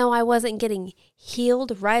 even though I wasn't getting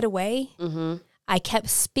healed right away, I kept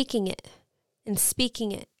speaking it and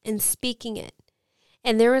speaking it and speaking it.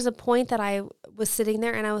 And there was a point that I was sitting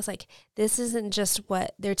there and I was like, this isn't just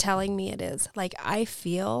what they're telling me it is. Like, I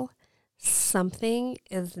feel something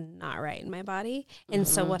is not right in my body. And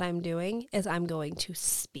so what I'm doing is I'm going to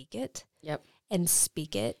speak it. Yep. And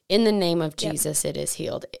speak it. In the name of Jesus, it is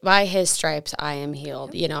healed. By his stripes, I am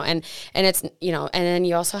healed. You know, and it's, you know, and then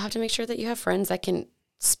you also have to make sure that you have friends that can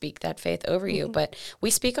speak that faith over you. But we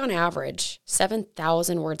speak on average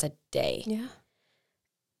 7,000 words a day. Yeah.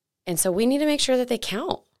 And so we need to make sure that they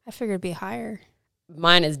count. I figured it'd be higher.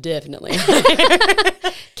 Mine is definitely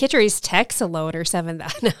Kitri's texts alone are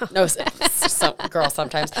 7,000. No, girl,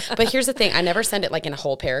 sometimes. But here's the thing. I never send it like in a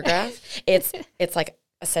whole paragraph. It's like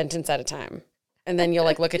a sentence at a time. And then you'll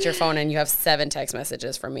like look at your phone and you have 7 text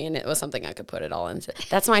messages from me, and it was something I could put it all into.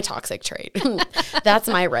 That's my toxic trait. That's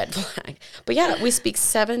my red flag. But yeah, we speak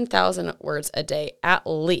 7,000 words a day at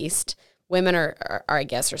least. Women are, I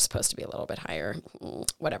guess, are supposed to be a little bit higher,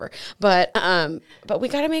 whatever. But we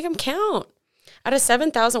got to make them count. Out of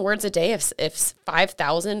 7,000 words a day, if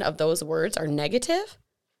 5,000 of those words are negative,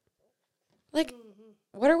 like,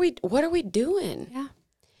 what are we doing? Yeah,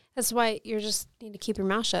 that's why you just need to keep your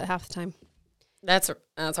mouth shut half the time. That's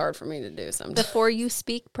hard for me to do sometimes. Before you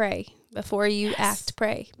speak, pray. Before you act,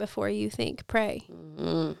 pray. Before you think, pray.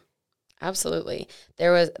 Mm-hmm. Absolutely.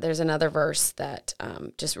 There's another verse that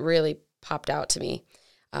just really popped out to me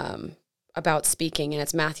about speaking, and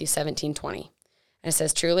it's Matthew 17:20. And it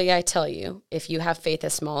says, "Truly I tell you, if you have faith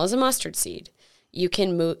as small as a mustard seed, you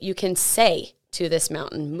can say to this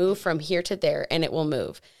mountain, move from here to there, and it will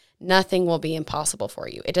move. Nothing will be impossible for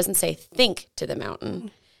you." It doesn't say think to the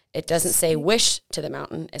mountain. It doesn't say wish to the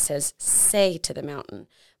mountain. It says say to the mountain,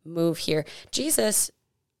 move here. Jesus,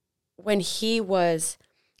 when he was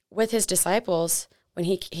with his disciples, when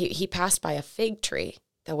he passed by a fig tree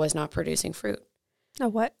that was not producing fruit. A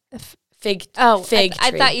what? Fig. Oh, fig I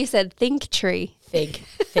tree. thought you said think tree. Fig,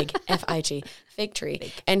 F-I-G, fig tree.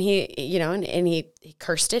 Fig. And he, you know, and he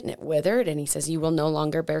cursed it and it withered, and he says, you will no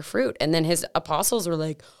longer bear fruit. And then his apostles were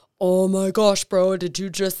like, oh my gosh, bro, did you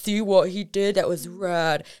just see what he did? That was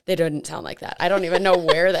rad. They didn't sound like that. I don't even know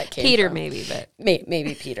where that came Peter from. maybe, but.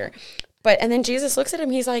 Maybe Peter. And then Jesus looks at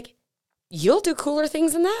him, he's like, you'll do cooler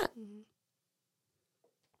things than that. Mm-hmm.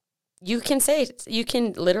 You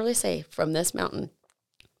can literally say from this mountain,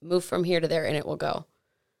 move from here to there, and it will go.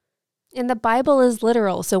 And the Bible is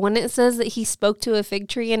literal. So when it says that he spoke to a fig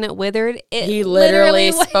tree and it withered, he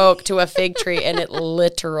literally spoke to a fig tree and it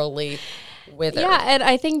literally withered. Yeah, and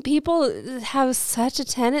I think people have such a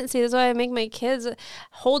tendency. That's why I make my kids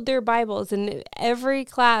hold their Bibles. And every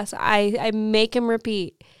class, I make them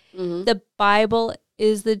repeat. Mm-hmm. The Bible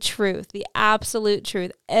is the truth, the absolute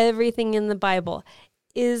truth. Everything in the Bible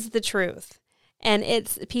is the truth. And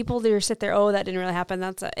it's people that sit there, oh, that didn't really happen.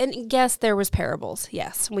 And yes, there was parables.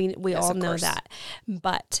 Yes, we Yes, all of know course. that.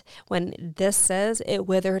 But when this says it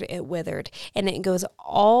withered. And it goes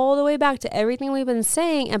all the way back to everything we've been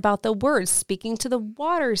saying about the words, speaking to the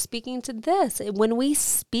water, speaking to this. When we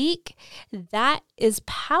speak, that is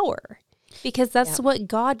power. Because that's what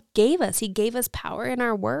God gave us. He gave us power in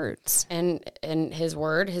our words. And his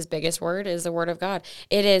word, his biggest word, is the word of God.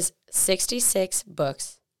 It is 66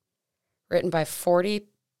 books written by 40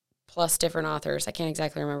 plus different authors. I can't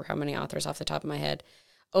exactly remember how many authors off the top of my head.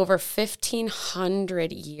 Over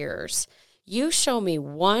 1,500 years. You show me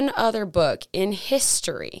one other book in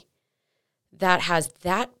history that has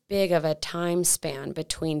that big of a time span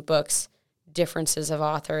between books, differences of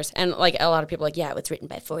authors. And like a lot of people are like, yeah, it was written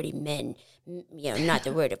by 40 men, not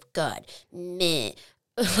the word of God. Meh.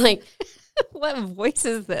 Like, What voice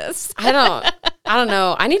is this? I don't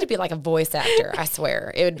know. I need to be like a voice actor. I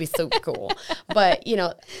swear it would be so cool. But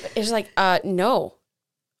it's like, no,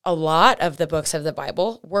 a lot of the books of the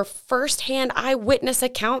Bible were firsthand eyewitness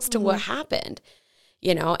accounts to what happened,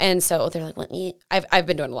 And so they're like, I've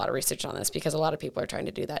been doing a lot of research on this because a lot of people are trying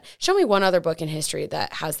to do that. Show me one other book in history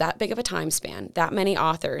that has that big of a time span, that many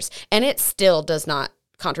authors, and it still does not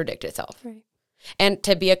contradict itself. Right. And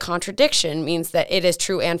to be a contradiction means that it is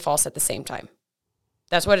true and false at the same time.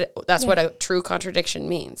 That's what a true contradiction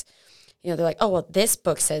means. They're like, oh, well, this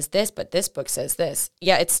book says this, but this book says this.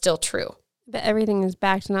 Yeah, it's still true. But everything is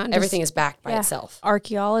backed, Everything is backed by itself.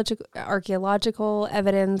 Archaeological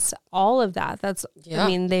evidence, all of that. I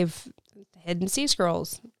mean, they've hidden sea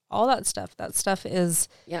scrolls, all that stuff. That stuff is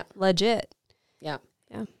legit. Yeah.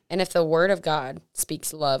 Yeah. And if the word of God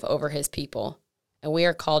speaks love over his people, and we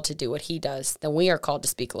are called to do what he does, then we are called to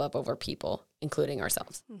speak love over people, including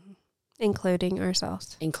ourselves. Mm-hmm. Including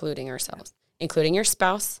ourselves. Including ourselves. Including your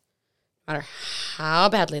spouse, no matter how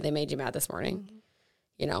badly they made you mad this morning. Mm-hmm.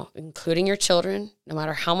 Including your children, no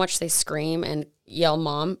matter how much they scream and yell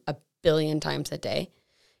mom 1 billion times a day,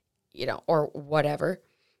 or whatever.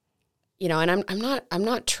 And I'm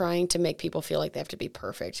not trying to make people feel like they have to be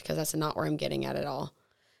perfect, because that's not where I'm getting at all.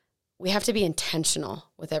 We have to be intentional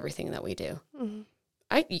with everything that we do. Mm-hmm.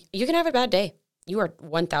 You can have a bad day. You are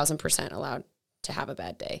 1,000% allowed to have a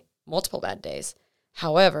bad day, multiple bad days.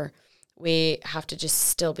 However, we have to just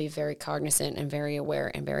still be very cognizant and very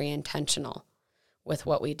aware and very intentional with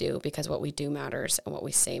what we do, because what we do matters and what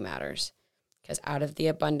we say matters. Because out of the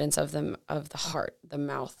abundance of the heart, the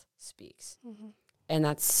mouth speaks. Mm-hmm. And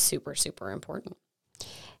that's super, super important.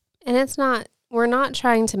 And we're not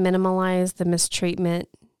trying to minimize the mistreatment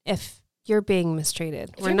if you're being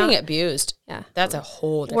mistreated. If you're being abused, that's a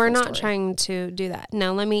whole different We're not story. trying to do that.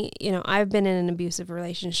 Now, I've been in an abusive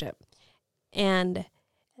relationship, and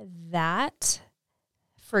that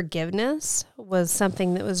forgiveness was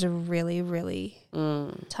something that was really, really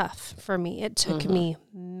tough for me. It took me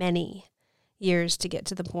many years to get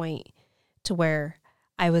to the point to where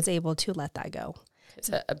I was able to let that go.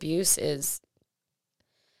 Because abuse is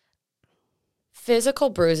physical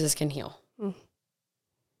bruises can heal. Mm.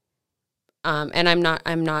 And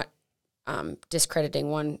I'm not discrediting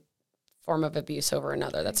one form of abuse over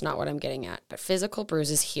another. That's not what I'm getting at. But physical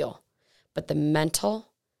bruises heal. But the mental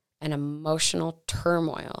and emotional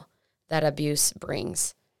turmoil that abuse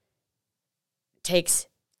brings takes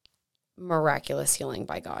miraculous healing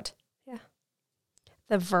by God. Yeah.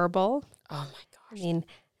 The verbal. Oh my gosh. I mean,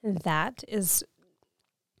 that is,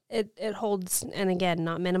 it holds, and again,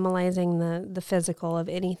 not minimalizing the physical of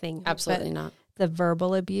anything. Absolutely not. The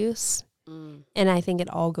verbal abuse. And I think it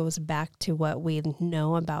all goes back to what we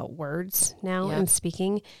know about words now and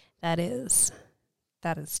speaking. That is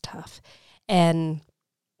tough. And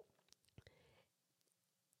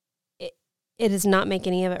it does not make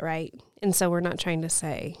any of it right. And so we're not trying to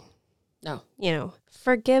say, no,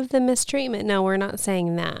 forgive the mistreatment. No, we're not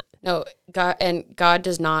saying that. No, God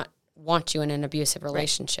does not want you in an abusive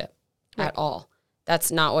relationship at all. That's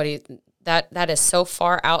not what that is so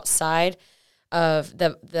far outside of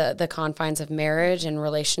the confines of marriage and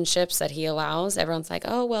relationships that he allows. Everyone's like,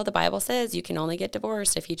 oh, well, the Bible says you can only get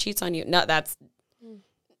divorced if he cheats on you. No,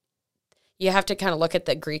 you have to kind of look at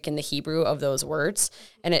the Greek and the Hebrew of those words.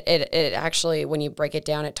 And it actually, when you break it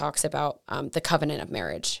down, it talks about the covenant of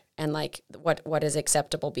marriage and like what is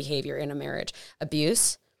acceptable behavior in a marriage.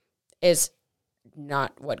 Abuse is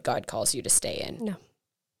not what God calls you to stay in. No,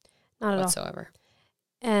 not at all whatsoever.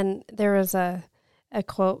 And there was a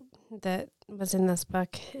quote that was in this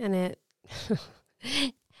book, and it,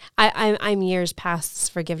 I'm years past this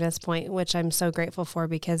forgiveness point, which I'm so grateful for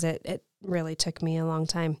because it really took me a long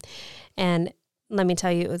time. And let me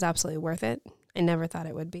tell you, it was absolutely worth it. I never thought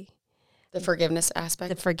it would be. The forgiveness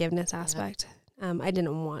aspect? The forgiveness aspect. I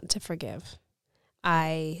didn't want to forgive.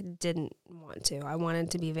 I didn't want to. I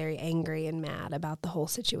wanted to be very angry and mad about the whole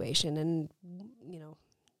situation and,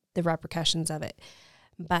 the repercussions of it.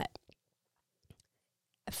 But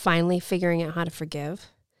finally figuring out how to forgive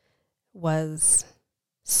was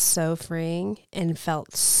so freeing and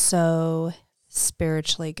felt so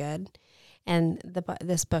spiritually good. And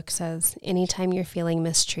this book says, anytime you're feeling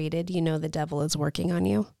mistreated, the devil is working on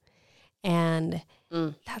you. And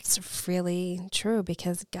that's really true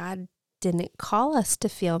because God didn't call us to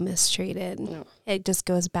feel mistreated. No. It just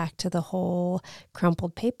goes back to the whole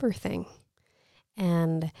crumpled paper thing.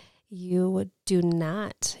 And you do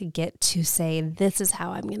not get to say, this is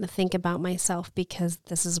how I'm going to think about myself because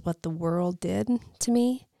this is what the world did to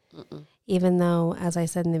me. Mm-mm. Even though, as I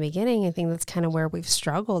said in the beginning, I think that's kind of where we've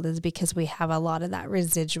struggled is because we have a lot of that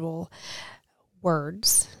residual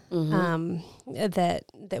words that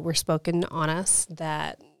were spoken on us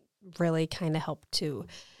that really kind of help to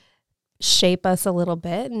shape us a little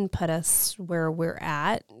bit and put us where we're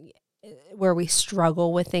at, where we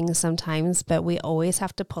struggle with things sometimes, but we always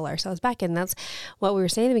have to pull ourselves back. And that's what we were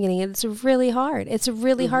saying in the beginning. It's really hard. It's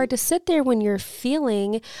really hard to sit there when you're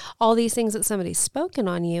feeling all these things that somebody's spoken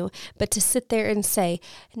on you, but to sit there and say,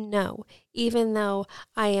 no, even though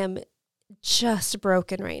I am just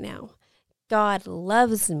broken right now, God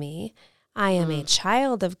loves me. I am a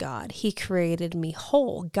child of God. He created me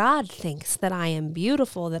whole. God thinks that I am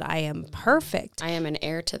beautiful, that I am perfect. I am an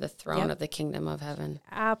heir to the throne of the kingdom of heaven.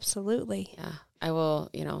 Absolutely. Yeah. I will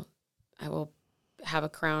have a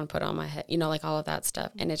crown put on my head, like all of that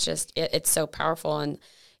stuff. And it's just, it's so powerful. And,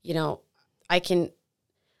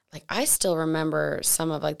 I still remember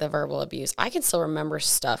some of the verbal abuse. I can still remember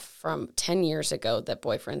stuff from 10 years ago that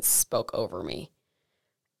boyfriends spoke over me.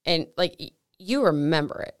 And you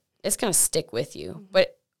remember it. It's going to stick with you,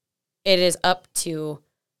 but it is up to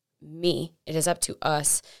me. It is up to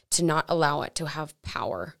us to not allow it to have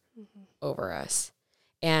power over us.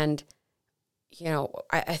 And,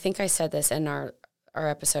 I think I said this in our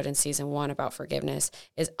episode in season 1 about forgiveness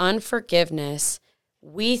is unforgiveness.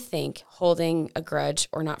 We think holding a grudge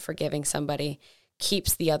or not forgiving somebody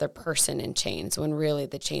keeps the other person in chains when really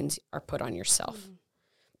the chains are put on yourself.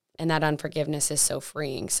 And that unforgiveness is so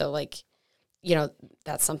freeing. So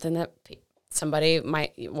that's something that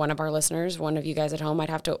one of our listeners, one of you guys at home might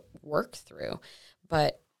have to work through.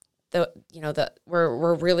 But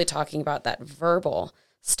we're really talking about that verbal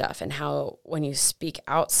stuff and how when you speak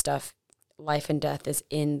out stuff, life and death is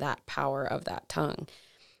in that power of that tongue.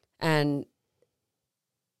 And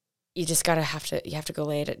you just you have to go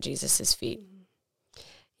lay it at Jesus's feet.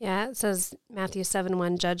 Yeah. It says Matthew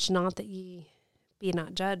 7:1, judge not that ye be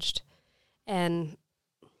not judged. And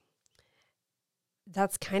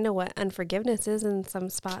that's kind of what unforgiveness is in some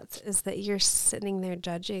spots, is that you're sitting there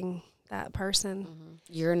judging that person. Mm-hmm.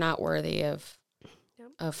 You're not worthy of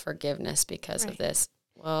forgiveness because of this.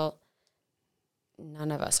 Well,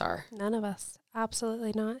 none of us are. None of us.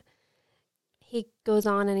 Absolutely not. He goes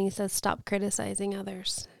on and he says, stop criticizing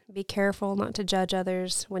others. Be careful not to judge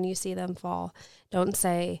others when you see them fall. Don't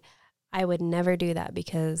say, I would never do that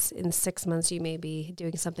because in 6 months you may be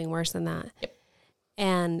doing something worse than that. Yep.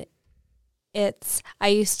 And I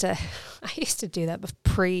used to do that with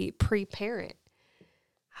pre-parent.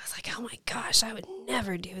 I was like, oh my gosh, I would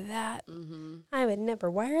never do that. Mm-hmm. I would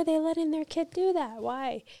never. Why are they letting their kid do that?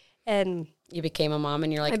 Why? And you became a mom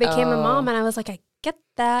and you're like, I became a mom and I was like, I get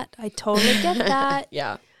that. I totally get that.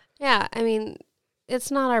 Yeah. Yeah. I mean,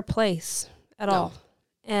 it's not our place at all.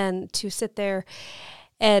 And to sit there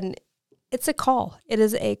and it's a call. It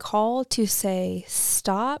is a call to say,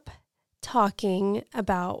 stop talking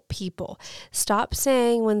about people. Stop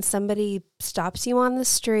saying when somebody stops you on the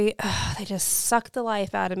street, they just suck the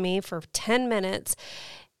life out of me for 10 minutes.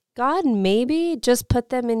 God maybe just put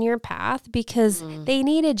them in your path because they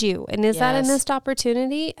needed you. And is that a missed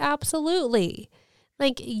opportunity? Absolutely.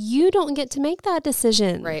 You don't get to make that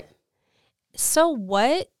decision. Right. So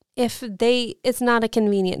what if it's not a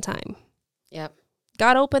convenient time? Yep.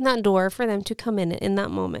 God opened that door for them to come in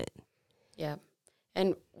that moment. Yeah.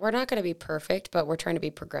 And we're not going to be perfect, but we're trying to be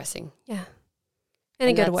progressing. Yeah. In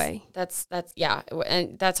a good way. That's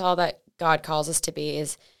and that's all that God calls us to be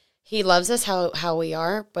is he loves us how we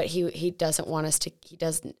are, but he doesn't want us to,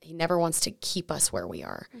 he never wants to keep us where we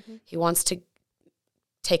are. Mm-hmm. He wants to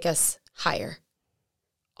take us higher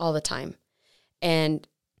all the time. And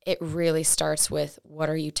it really starts with, what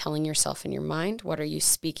are you telling yourself in your mind? What are you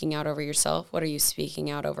speaking out over yourself? What are you speaking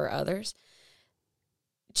out over others?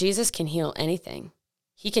 Jesus can heal anything.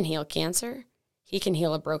 He can heal cancer. He can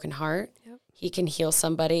heal a broken heart. Yep. He can heal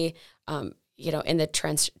somebody, in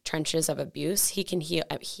the trenches of abuse. He can heal.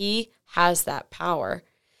 He has that power.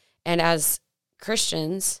 And as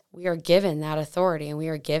Christians, we are given that authority and we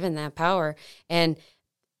are given that power. And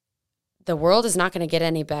the world is not going to get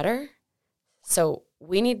any better. So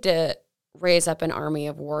we need to raise up an army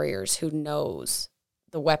of warriors who knows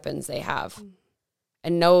the weapons they have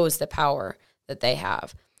and knows the power that they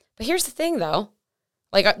have. But here's the thing, though.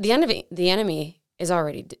 Like, the enemy is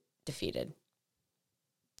already defeated.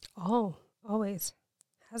 Oh, always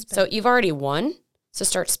has been. So you've already won. So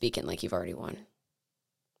start speaking like you've already won.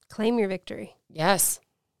 Claim your victory. Yes.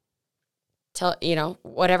 Tell,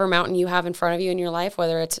 whatever mountain you have in front of you in your life,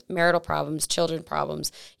 whether it's marital problems, children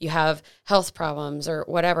problems, you have health problems or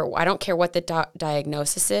whatever. I don't care what the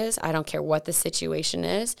diagnosis is. I don't care what the situation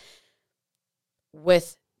is.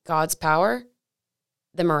 With God's power,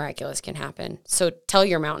 the miraculous can happen. So tell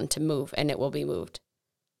your mountain to move and it will be moved.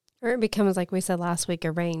 Or it becomes, like we said last week,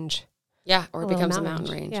 a range. Yeah, or it becomes a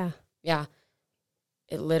mountain range. Yeah. Yeah.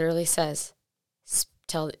 It literally says,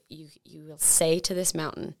 you will say to this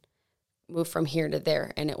mountain, move from here to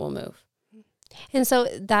there, and it will move. And so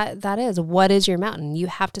that is, what is your mountain? You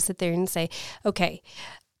have to sit there and say, okay,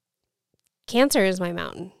 cancer is my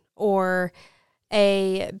mountain, or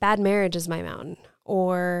a bad marriage is my mountain,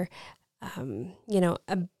 or,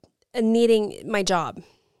 needing my job.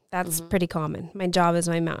 That's pretty common. My job is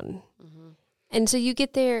my mountain. Mm-hmm. And so you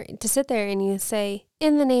get there to sit there and you say,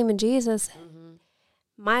 in the name of Jesus,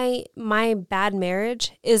 my bad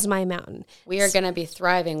marriage is my mountain. We are going to be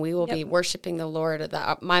thriving. We will be worshiping the Lord.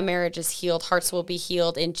 My marriage is healed. Hearts will be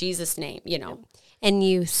healed in Jesus' name, And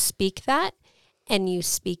you speak that, and you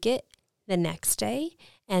speak it the next day,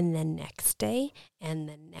 and the next day, and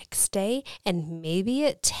the next day. And maybe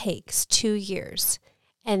it takes 2 years.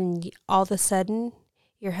 And all of a sudden,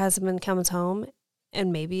 your husband comes home,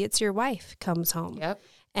 and maybe it's your wife comes home. Yep.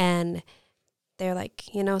 And they're like,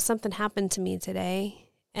 something happened to me today.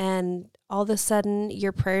 And all of a sudden,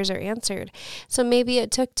 your prayers are answered. So maybe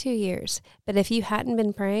it took 2 years. But if you hadn't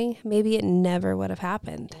been praying, maybe it never would have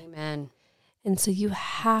happened. Amen. And so you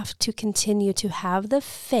have to continue to have the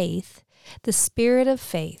faith, the spirit of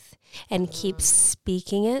faith, and keep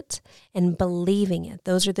speaking it and believing it.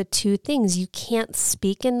 Those are the two things. You can't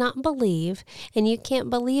speak and not believe, and you can't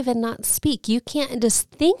believe and not speak. You can't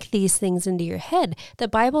just think these things into your head. The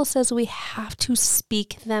Bible says we have to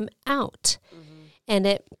speak them out.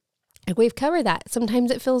 And we've covered that.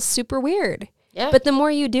 Sometimes it feels super weird. Yeah. But the more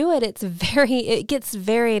you do it, it gets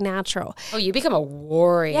very natural. Oh, you become a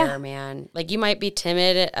warrior, man. Like, you might be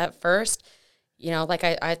timid at first. Like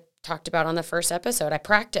I talked about on the first episode, I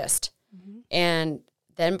practiced. Mm-hmm. And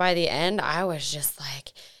then by the end, I was just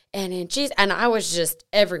like, and I was just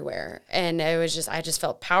everywhere. And I just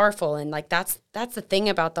felt powerful. And like, that's the thing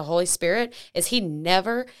about the Holy Spirit, is he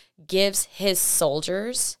never gives his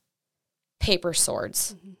soldiers paper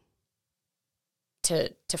swords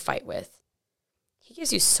to fight with. He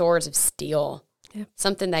gives you swords of steel,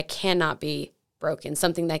 something that cannot be broken,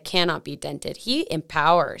 something that cannot be dented. He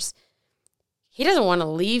empowers. He doesn't want to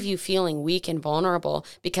leave you feeling weak and vulnerable,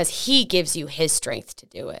 because he gives you his strength to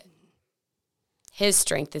do it. His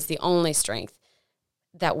strength is the only strength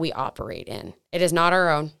that we operate in. It is not our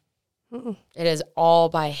own. It is all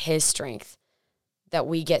by his strength that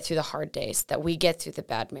we get through the hard days, that we get through the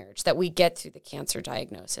bad marriage, that we get through the cancer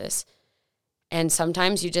diagnosis. And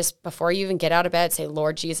sometimes you just, before you even get out of bed, say,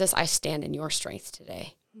 Lord Jesus, I stand in your strength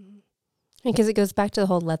today. Because it goes back to the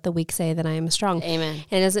whole, let the weak say that I am strong. Amen.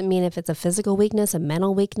 And it doesn't mean if it's a physical weakness, a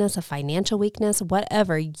mental weakness, a financial weakness,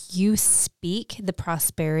 whatever, you speak the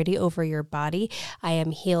prosperity over your body. I am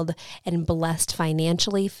healed and blessed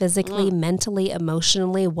financially, physically, mentally,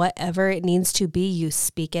 emotionally, whatever it needs to be. You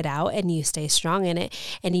speak it out and you stay strong in it,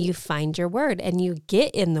 and you find your word and you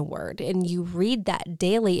get in the word and you read that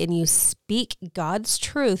daily and you speak God's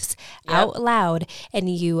truths out loud, and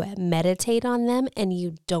you meditate on them, and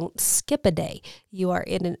you don't skip a day. You are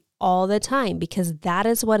in it all the time, because that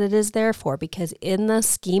is what it is there for. Because in the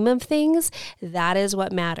scheme of things, that is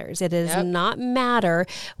what matters. It does not matter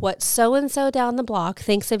what so-and-so down the block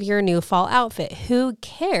thinks of your new fall outfit. Who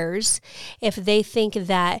cares if they think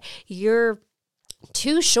that you're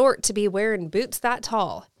too short to be wearing boots that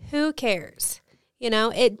tall? Who cares?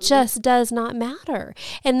 It just does not matter.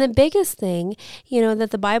 And the biggest thing,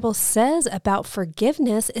 that the Bible says about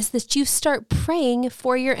forgiveness is that you start praying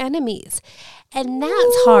for your enemies. And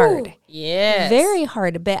that's hard. Yes. Very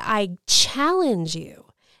hard. But I challenge you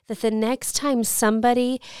that the next time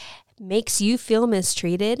somebody makes you feel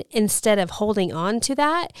mistreated, instead of holding on to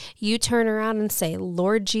that, you turn around and say,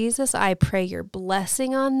 Lord Jesus, I pray your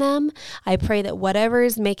blessing on them. I pray that whatever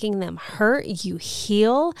is making them hurt, you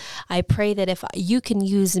heal. I pray that if you can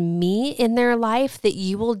use me in their life, that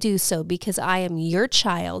you will do so, because I am your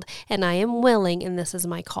child and I am willing, and this is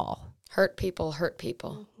my call. Hurt people hurt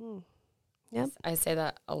people. Mm-hmm. Yep. I say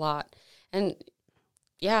that a lot. And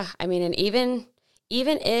yeah, I mean, and even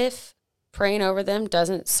if praying over them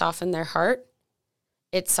doesn't soften their heart,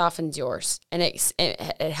 it softens yours. And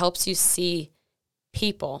it helps you see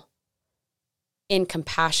people in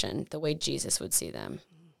compassion the way Jesus would see them.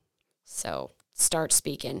 So start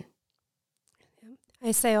speaking.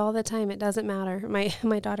 I say all the time, it doesn't matter.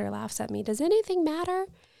 My daughter laughs at me. Does anything matter?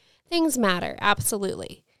 Things matter,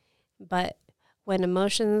 absolutely. But when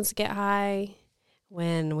emotions get high,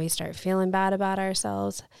 when we start feeling bad about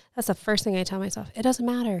ourselves, that's the first thing I tell myself. It doesn't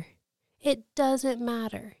matter. It doesn't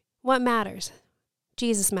matter. What matters?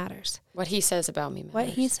 Jesus matters. What he says about me matters. What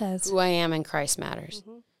he says. Who I am in Christ matters.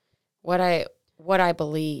 Mm-hmm. What I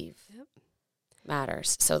believe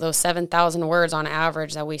matters. So those 7,000 words on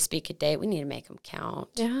average that we speak a day, we need to make them count.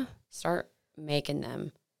 Yeah. Start making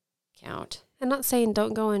them count. I'm not saying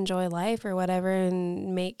don't go enjoy life or whatever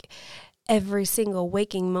and make every single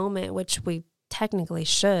waking moment, which we technically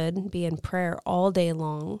should be in prayer all day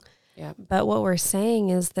long. Yeah. But what we're saying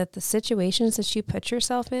is that the situations that you put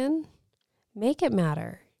yourself in, make it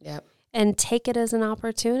matter. Yep. And take it as an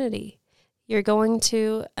opportunity. You're going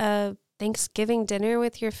to a Thanksgiving dinner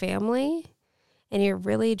with your family and you're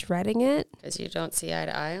really dreading it. Because you don't see eye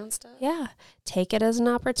to eye on stuff? Yeah. Take it as an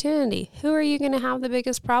opportunity. Who are you going to have the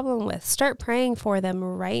biggest problem with? Start praying for them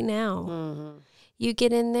right now. Mm-hmm. You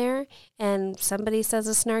get in there and somebody says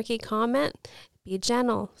a snarky comment, be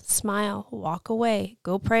gentle, smile, walk away,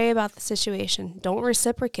 go pray about the situation. Don't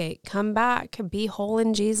reciprocate. Come back, be whole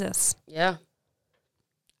in Jesus. Yeah,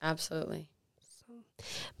 absolutely.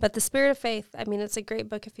 But The Spirit of Faith, I mean, it's a great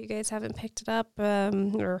book if you guys haven't picked it up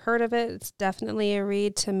or heard of it. It's definitely a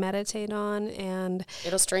read to meditate on, and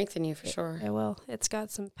it'll strengthen you for sure. It will. It's got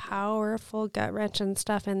some powerful gut-wrenching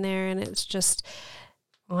stuff in there, and it's just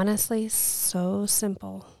honestly so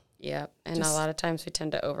simple. Yeah, and a lot of times we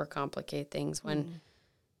tend to overcomplicate things when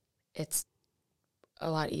it's a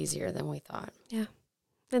lot easier than we thought. Yeah,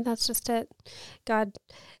 and that's just it. God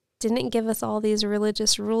didn't give us all these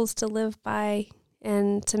religious rules to live by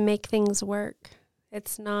and to make things work.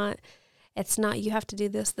 It's not you have to do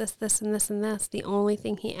this, this, this, and this, and this. The only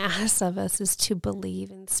thing he asks of us is to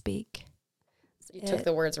believe and speak. You took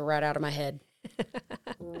the words right out of my head.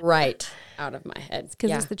 Right out of my head.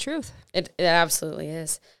 Because it's the truth. It absolutely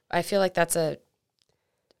is. I feel like that's a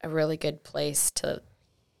really good place to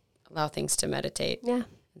allow things to meditate. Yeah.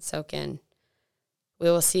 And soak in.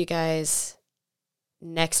 We will see you guys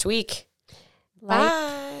next week.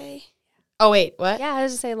 Bye. Oh wait, what? Yeah, I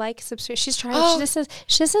was just say subscribe. She's trying.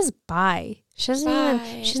 She just says bye. She doesn't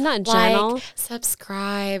even. She's not gentle. Like,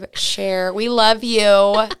 subscribe, share. We love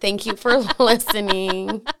you. Thank you for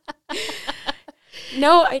listening.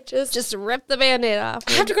 No, I just rip the Band-Aid off.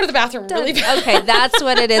 I have to go to the bathroom really bad. Okay, that's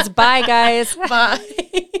what it is. Bye, guys.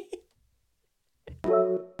 Bye.